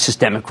recognize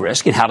systemic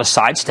risk and how to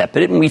sidestep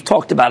it, and we've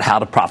talked about how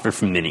to profit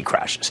from mini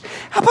crashes.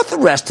 How about the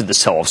rest of the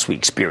sell-offs we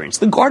experience?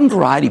 The garden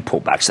variety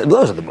pullbacks,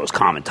 those are the most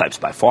common types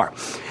by far.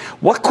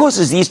 What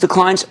causes these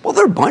declines? Well,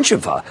 there are a bunch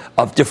of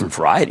different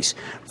varieties.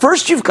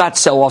 First, you've got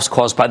sell-offs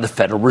caused by the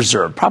Federal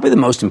Reserve, probably the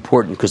most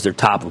important because they're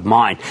top of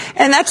mind,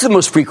 and that's the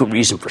most frequent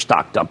reason for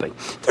stock dumping.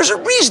 There's a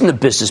reason the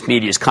business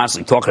media is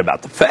constantly talking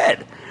about the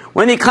Fed.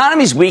 When the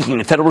economy is weakening,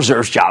 the Federal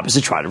Reserve's job is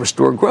to try to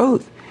restore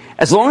growth.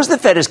 As long as the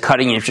Fed is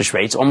cutting interest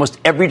rates, almost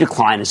every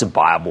decline is a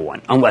viable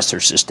one, unless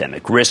there's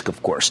systemic risk,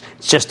 of course.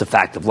 It's just a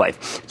fact of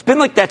life. It's been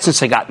like that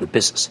since I got in the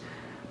business.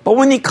 But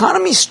when the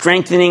economy is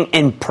strengthening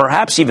and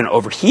perhaps even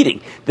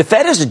overheating, the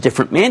Fed has a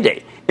different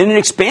mandate. In an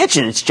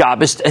expansion, its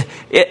job is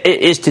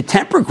to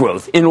temper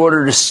growth in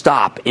order to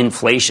stop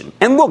inflation.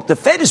 And look, the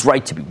Fed is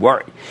right to be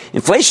worried.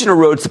 Inflation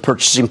erodes the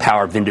purchasing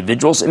power of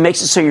individuals and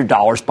makes it so your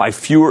dollars buy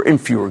fewer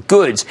and fewer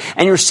goods,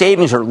 and your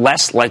savings are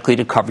less likely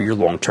to cover your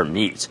long-term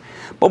needs.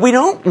 But we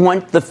don't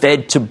want the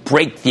Fed to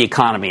break the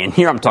economy. And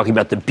here I'm talking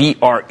about the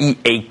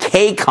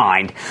BREAK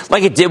kind,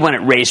 like it did when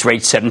it raised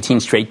rates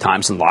 17 straight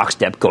times in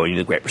lockstep going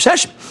into the Great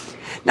Recession.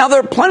 Now, there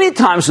are plenty of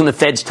times when the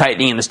Fed's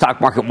tightening and the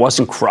stock market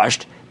wasn't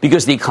crushed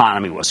because the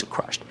economy wasn't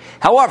crushed.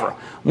 However,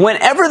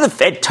 whenever the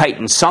Fed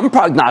tightens, some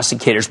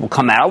prognosticators will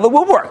come out of the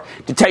woodwork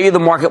to tell you the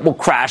market will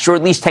crash or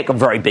at least take a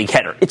very big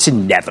header. It's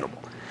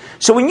inevitable.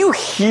 So when you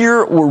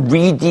hear or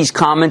read these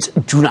comments,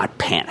 do not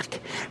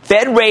panic.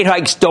 Fed rate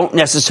hikes don't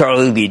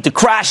necessarily lead to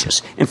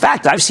crashes. In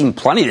fact, I've seen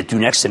plenty that do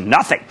next to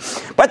nothing.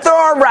 But there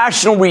are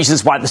rational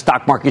reasons why the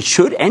stock market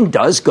should and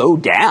does go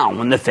down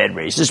when the Fed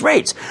raises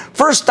rates.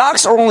 First,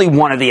 stocks are only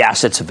one of the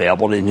assets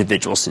available to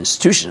individuals and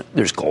institutions.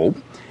 There's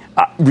gold,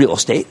 real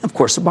estate, of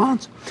course, the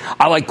bonds.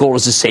 I like gold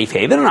as a safe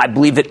haven, and I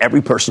believe that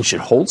every person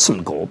should hold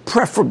some gold,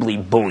 preferably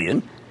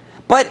bullion.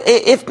 But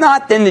if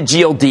not, then the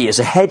GLD is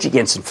a hedge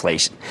against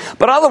inflation.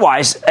 But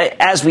otherwise,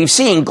 as we've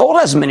seen, gold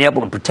hasn't been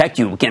able to protect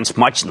you against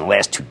much in the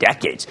last 2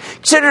 decades.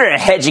 Consider it a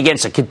hedge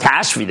against a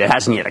catastrophe that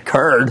hasn't yet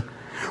occurred.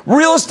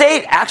 Real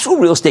estate, actual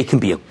real estate can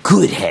be a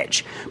good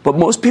hedge, but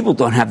most people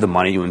don't have the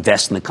money to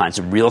invest in the kinds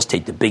of real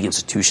estate the big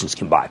institutions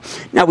can buy.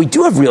 Now, we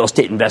do have real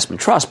estate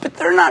investment trusts, but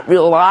they're not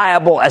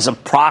reliable as a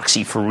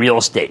proxy for real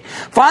estate.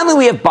 Finally,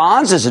 we have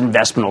bonds as an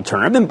investment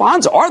alternative, and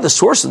bonds are the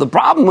source of the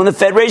problem when the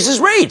Fed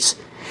raises rates.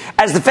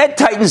 As the Fed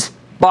tightens,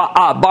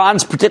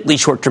 bonds, particularly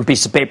short-term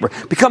pieces of paper,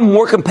 become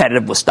more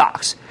competitive with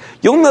stocks.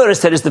 You'll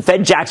notice that as the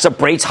Fed jacks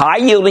up rates,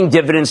 high-yielding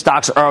dividend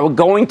stocks are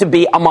going to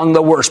be among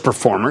the worst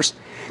performers.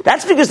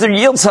 That's because their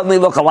yields suddenly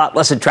look a lot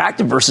less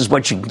attractive versus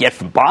what you can get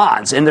from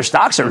bonds, and their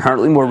stocks are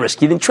inherently more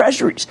risky than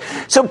treasuries.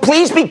 So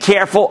please be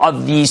careful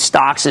of these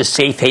stocks as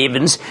safe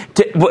havens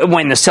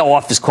when the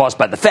sell-off is caused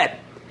by the Fed.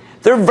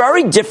 They're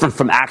very different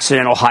from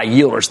accidental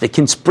high-yielders that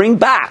can spring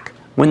back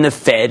when the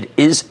Fed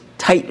is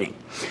tightening.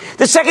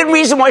 The second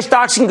reason why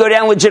stocks can go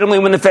down legitimately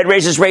when the Fed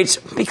raises rates,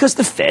 because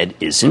the Fed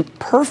isn't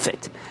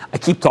perfect. I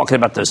keep talking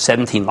about those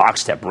 17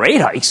 lockstep rate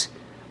hikes.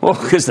 Well,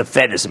 because the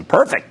Fed isn't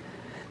perfect.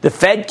 The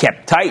Fed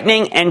kept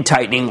tightening and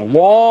tightening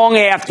long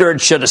after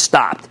it should have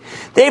stopped.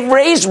 They've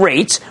raised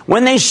rates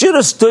when they should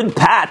have stood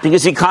pat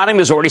because the economy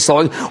was already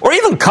slowing, or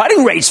even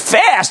cutting rates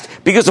fast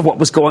because of what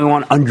was going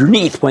on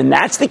underneath. When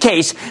that's the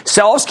case,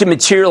 sell-offs can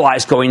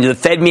materialize going to the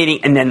Fed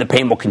meeting, and then the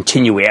pain will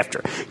continue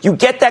after. You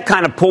get that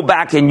kind of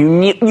pullback, and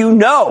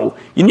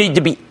you need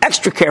to be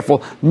extra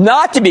careful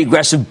not to be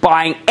aggressive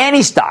buying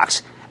any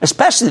stocks,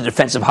 especially the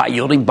defensive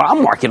high-yielding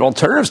bond market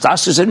alternative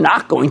stocks, because they're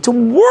not going to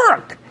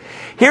work.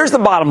 Here's the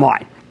bottom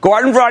line.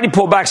 Garden variety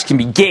pullbacks can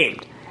be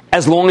gamed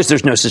as long as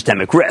there's no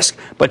systemic risk.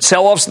 But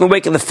sell-offs in the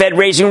wake of the Fed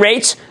raising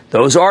rates,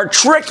 those are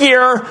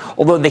trickier,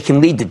 although they can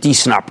lead to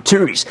decent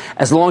opportunities,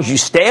 as long as you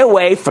stay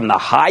away from the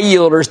high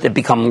yielders that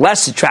become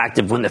less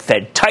attractive when the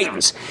Fed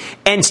tightens,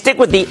 and stick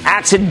with the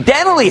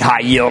accidentally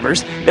high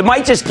yielders that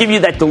might just give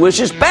you that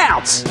delicious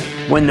bounce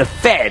when the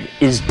Fed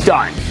is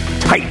done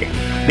tightening.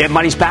 Mad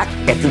Money's back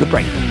after the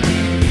break.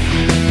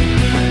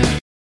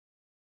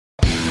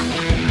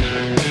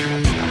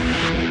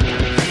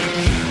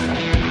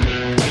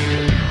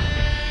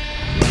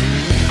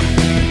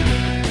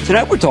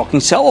 Tonight we're talking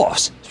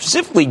sell-offs.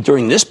 Specifically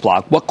during this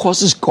block, what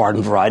causes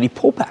garden variety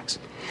pullbacks?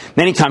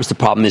 Many times the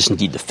problem is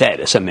indeed the Fed,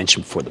 as I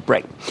mentioned before the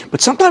break. But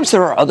sometimes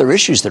there are other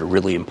issues that are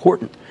really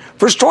important.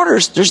 For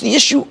starters, there's the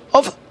issue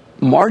of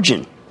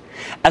margin.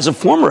 As a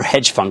former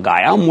hedge fund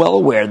guy, I'm well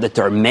aware that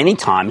there are many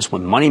times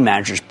when money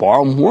managers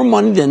borrow more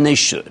money than they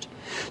should.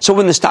 So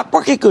when the stock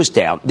market goes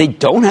down, they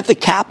don't have the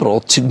capital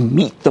to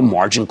meet the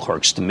margin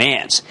clerk's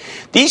demands.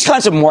 These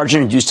kinds of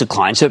margin-induced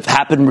declines have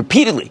happened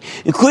repeatedly,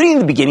 including in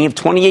the beginning of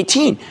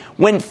 2018,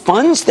 when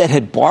funds that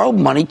had borrowed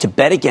money to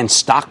bet against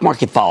stock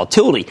market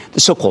volatility,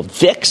 the so-called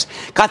VIX,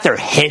 got their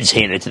heads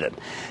handed to them.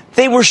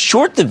 They were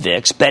short the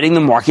VIX, betting the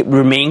market would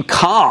remain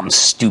calm,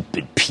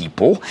 stupid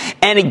people.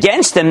 And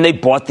against them, they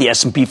bought the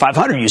S&P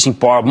 500 using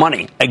borrowed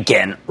money.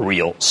 Again,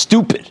 real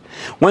stupid.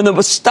 When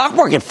the stock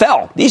market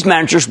fell, these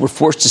managers were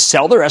forced to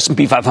sell their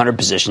S&P 500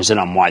 positions and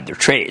unwind their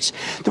trades.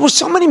 There were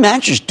so many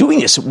managers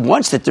doing this at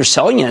once that their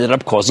selling ended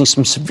up causing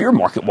some severe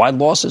market-wide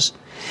losses.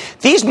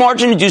 These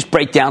margin-induced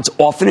breakdowns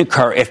often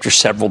occur after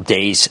several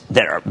days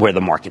where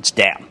the market's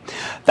down.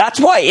 That's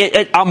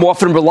why I'm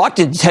often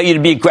reluctant to tell you to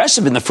be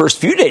aggressive in the first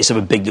few days of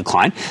a big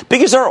decline,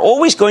 because there are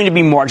always going to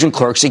be margin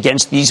clerks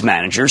against these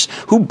managers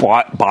who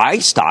buy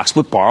stocks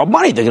with borrowed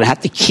money. They're going to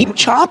have to keep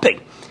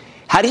chopping.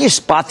 How do you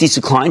spot these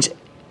declines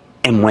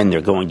and when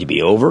they're going to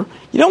be over?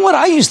 You know what?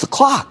 I use the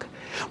clock.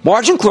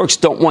 Margin clerks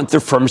don't want their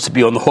firms to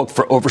be on the hook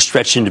for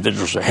overstretched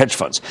individuals or hedge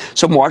funds.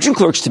 So margin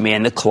clerks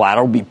demand that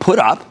collateral be put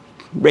up,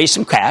 raise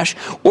some cash,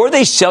 or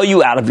they sell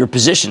you out of your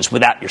positions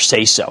without your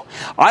say-so.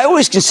 I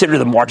always consider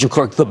the margin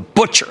clerk the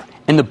butcher,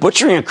 and the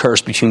butchering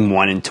occurs between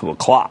 1 and 2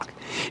 o'clock.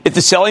 If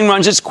the selling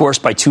runs its course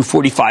by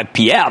 2:45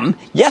 p.m.,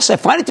 yes, I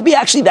find it to be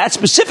actually that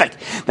specific,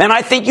 then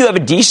I think you have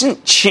a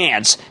decent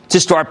chance to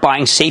start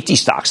buying safety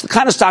stocks, the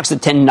kind of stocks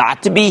that tend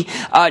not to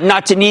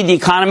need the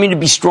economy to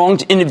be strong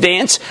like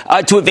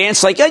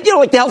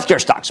the healthcare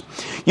stocks.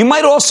 You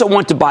might also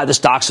want to buy the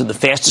stocks of the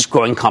fastest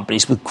growing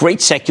companies with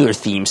great secular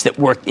themes that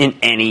work in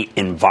any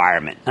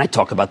environment. And I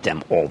talk about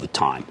them all the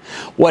time.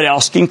 What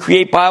else can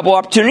create viable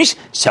opportunities?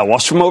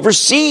 Sell-offs from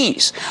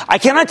overseas. I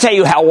cannot tell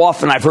you how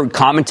often I've heard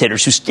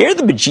commentators who scare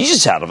the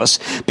bejesus out of us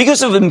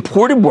because of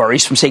imported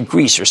worries from, say,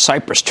 Greece or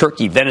Cyprus,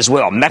 Turkey,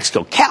 Venezuela,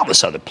 Mexico,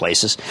 countless other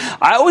places.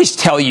 I always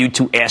tell you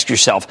to ask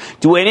yourself,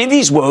 do any of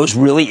these woes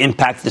really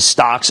impact the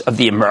stocks of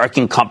the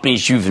American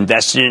companies you've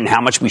invested in and how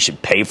much we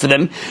should pay for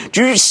them?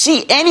 Do you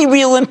see any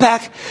real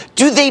impact?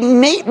 Do they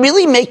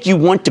really make you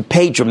want to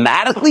pay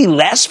dramatically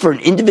less for an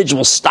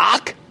individual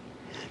stock?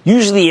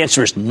 Usually the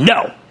answer is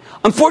no.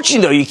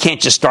 Unfortunately, though, you can't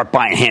just start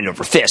buying hand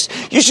over fist.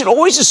 You should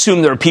always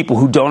assume there are people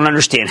who don't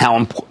understand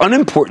how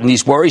unimportant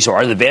these worries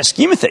are in the vast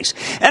scheme of things.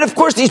 And, of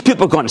course, these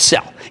people are going to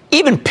sell,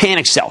 even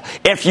panic sell,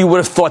 after you would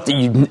have thought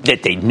that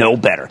they'd know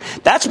better.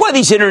 That's why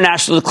these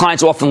international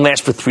declines often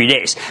last for 3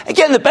 days.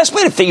 Again, the best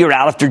way to figure it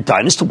out if they're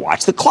done is to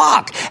watch the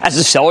clock, as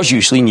the sellers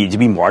usually need to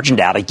be margined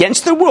out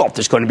against their will if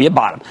there's going to be a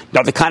bottom.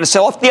 Another kind of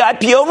sell-off, the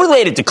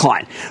IPO-related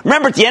decline.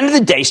 Remember, at the end of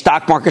the day,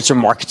 stock markets are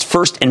markets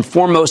first and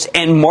foremost,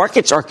 and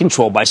markets are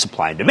controlled by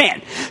supply and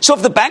demand. So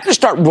if the bankers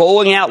start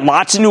rolling out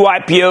lots of new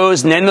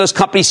IPOs and then those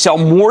companies sell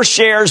more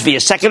shares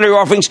via secondary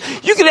offerings,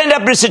 you could end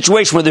up in a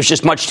situation where there's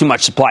just too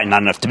much supply and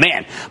not enough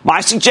demand.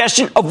 My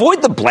suggestion,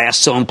 avoid the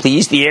blast zone,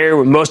 please, the area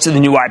where most of the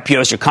new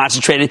IPOs are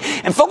concentrated,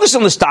 and focus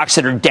on the stocks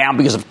that are down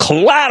because of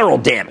collateral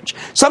damage.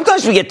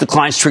 Sometimes we get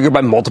declines triggered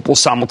by multiple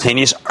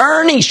simultaneous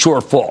earnings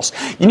shortfalls.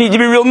 You need to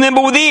be real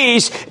nimble with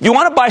these. If you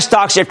want to buy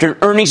stocks after an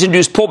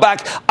earnings-induced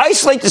pullback,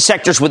 isolate the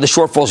sectors where the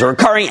shortfalls are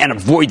occurring and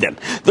avoid them.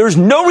 There's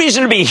no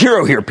reason to be a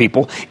hero here,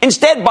 people.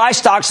 Instead, buy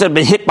stocks that have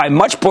been hit by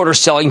much broader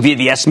selling via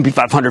the S&P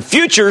 500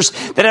 futures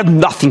that have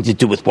nothing to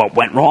do with what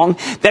went wrong.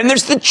 Then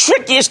there's the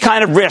trickiest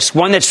kind of risk,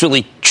 one that's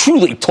really,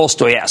 truly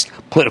Tolstoy-esque,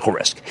 political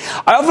risk.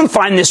 I often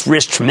find this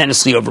risk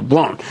tremendously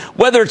overblown,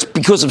 whether it's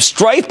because of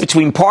strife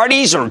between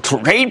parties or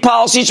trade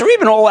policies or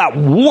even all-out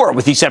war,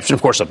 with the exception,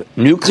 of course, of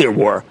nuclear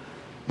war,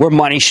 where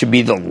money should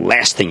be the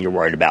last thing you're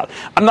worried about.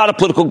 I'm not a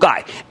political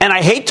guy, and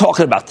I hate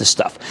talking about this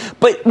stuff.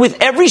 But with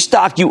every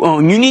stock you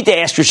own, you need to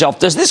ask yourself,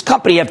 does this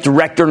company have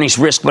direct earnings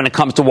risk when it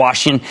comes to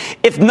Washington?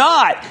 If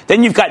not,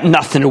 then you've got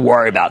nothing to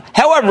worry about.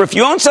 However, if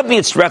you own something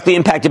that's directly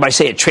impacted by,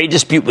 say, a trade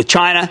dispute with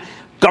China,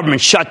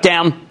 government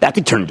shutdown, that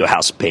could turn into a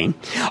house of pain.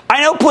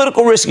 I know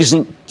political risk is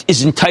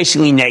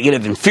enticingly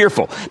negative and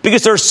fearful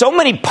because there are so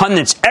many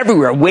pundits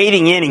everywhere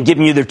wading in and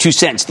giving you their 2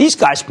 cents. These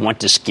guys want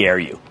to scare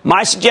you.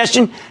 My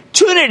suggestion,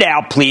 tune it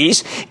out,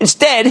 please.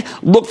 Instead,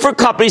 look for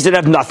companies that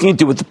have nothing to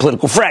do with the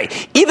political fray,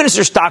 even as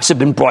their stocks have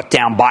been brought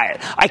down by it.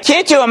 I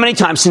can't tell you how many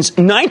times since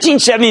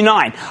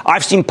 1979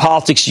 I've seen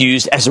politics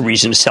used as a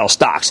reason to sell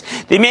stocks.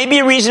 They may be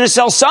a reason to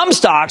sell some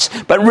stocks,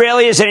 but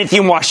rarely has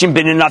anything in Washington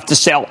been enough to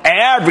sell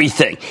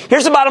everything.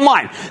 Here's the bottom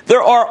line.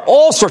 There are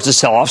all sorts of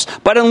sell-offs,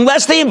 but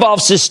unless they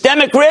involve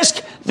systemic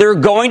risk, they're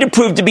going to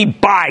prove to be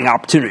buying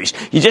opportunities.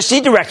 You just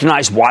need to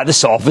recognize why the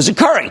sell-off is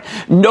occurring.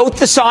 Note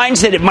the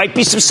signs that it might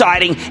be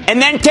subsiding,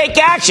 and then take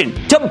action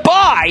to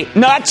buy,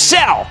 not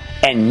sell,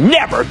 and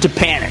never to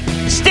panic.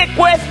 Stick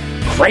with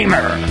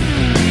Cramer.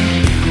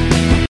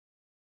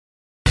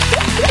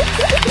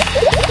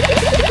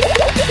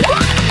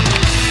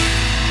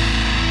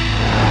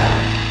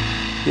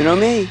 You know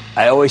me,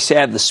 I always say I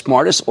have the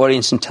smartest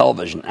audience in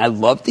television. I'd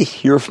love to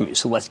hear from you,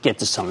 so let's get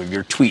to some of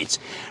your tweets.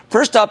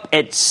 First up,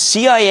 at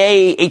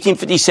CIA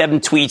 1857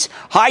 tweets,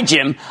 "Hi,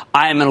 Jim.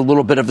 I am in a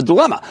little bit of a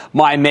dilemma.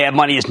 My Mad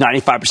Money is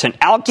 95%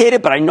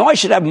 allocated, but I know I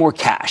should have more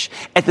cash.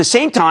 At the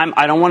same time,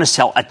 I don't want to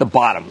sell at the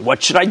bottom.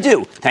 What should I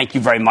do? Thank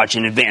you very much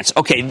in advance."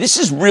 Okay, this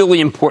is really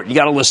important. You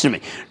got to listen to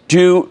me.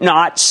 Do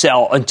not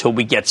sell until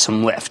we get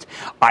some lift.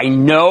 I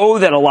know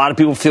that a lot of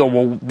people feel,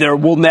 well, there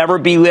will never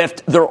be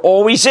lift. There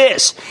always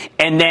is.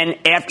 And then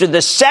after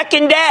the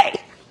second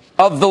day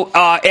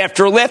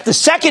after a lift, the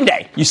second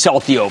day, you sell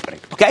at the opening,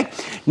 okay?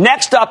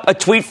 Next up, a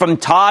tweet from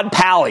Todd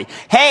Pally.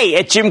 "Hey,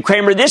 at Jim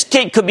Cramer, this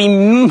kid could be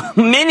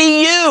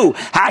mini you.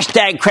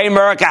 Hashtag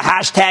Cramerica,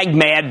 hashtag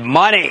Mad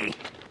Money."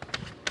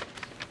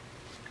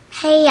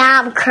 Hey,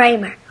 I'm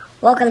Cramer.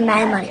 Welcome to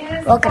Mad Money.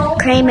 Welcome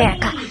to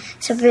Cramerica.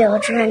 So we were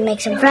trying to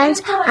make some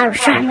friends. I was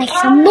trying to make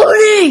some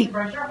money.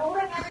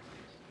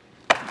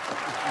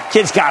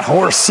 Kid's got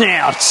horse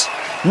snouts.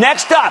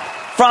 Next up,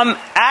 from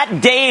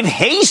at Dave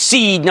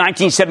Hayseed,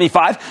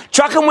 1975,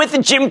 "Trucking with the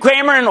Jim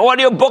Cramer, an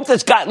audio book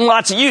that's gotten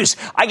lots of use.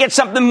 I get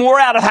something more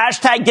out of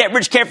hashtag Get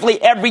Rich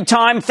Carefully every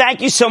time.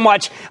 Thank you so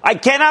much. I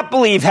cannot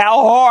believe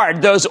how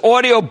hard those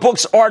audio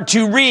books are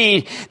to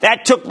read.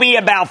 That took me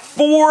about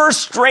 4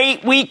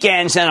 straight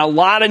weekends and a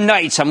lot of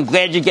nights. I'm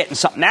glad you're getting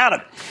something out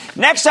of it."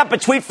 Next up, a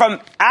tweet from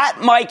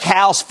at Mike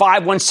House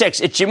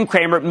 516 at Jim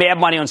Cramer, Mad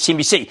Money on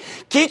CNBC.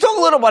 "Can you talk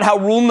a little about how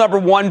rule number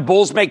 1,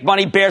 bulls make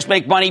money, bears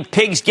make money,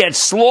 pigs get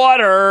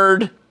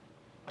slaughtered,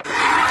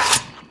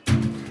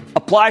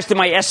 applies to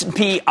my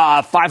S&P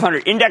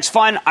 500 index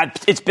fund?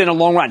 It's been a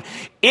long run.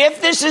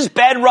 If this is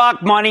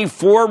bedrock money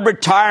for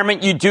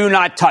retirement, you do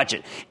not touch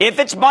it. If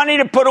it's money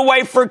to put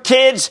away for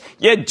kids,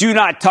 you do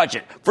not touch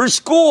it. For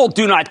school,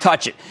 do not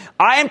touch it.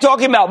 I am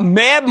talking about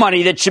mad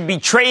money that should be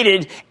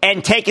traded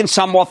and taken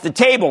some off the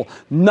table,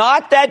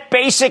 not that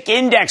basic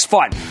index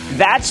fund.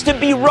 That's to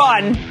be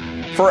run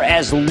for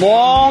as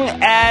long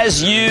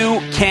as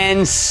you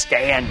can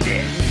stand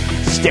it."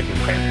 Stick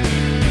with Cramer.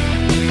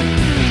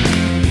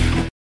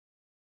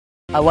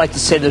 I like to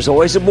say there's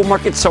always a bull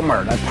market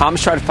somewhere, and I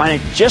promise to try to find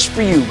it just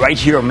for you right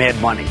here on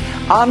Mad Money.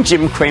 I'm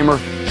Jim Cramer.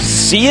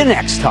 See you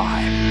next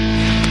time.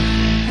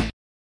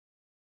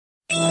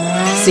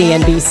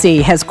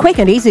 CNBC has quick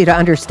and easy to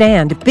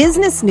understand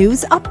business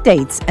news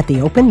updates at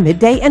the open,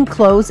 midday, and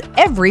close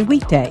every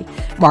weekday.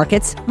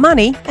 Markets,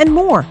 money, and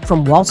more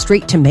from Wall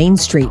Street to Main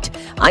Street.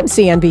 I'm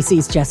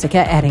CNBC's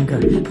Jessica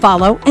Ettinger.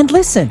 Follow and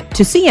listen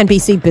to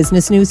CNBC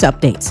Business News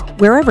Updates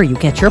wherever you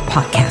get your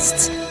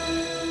podcasts.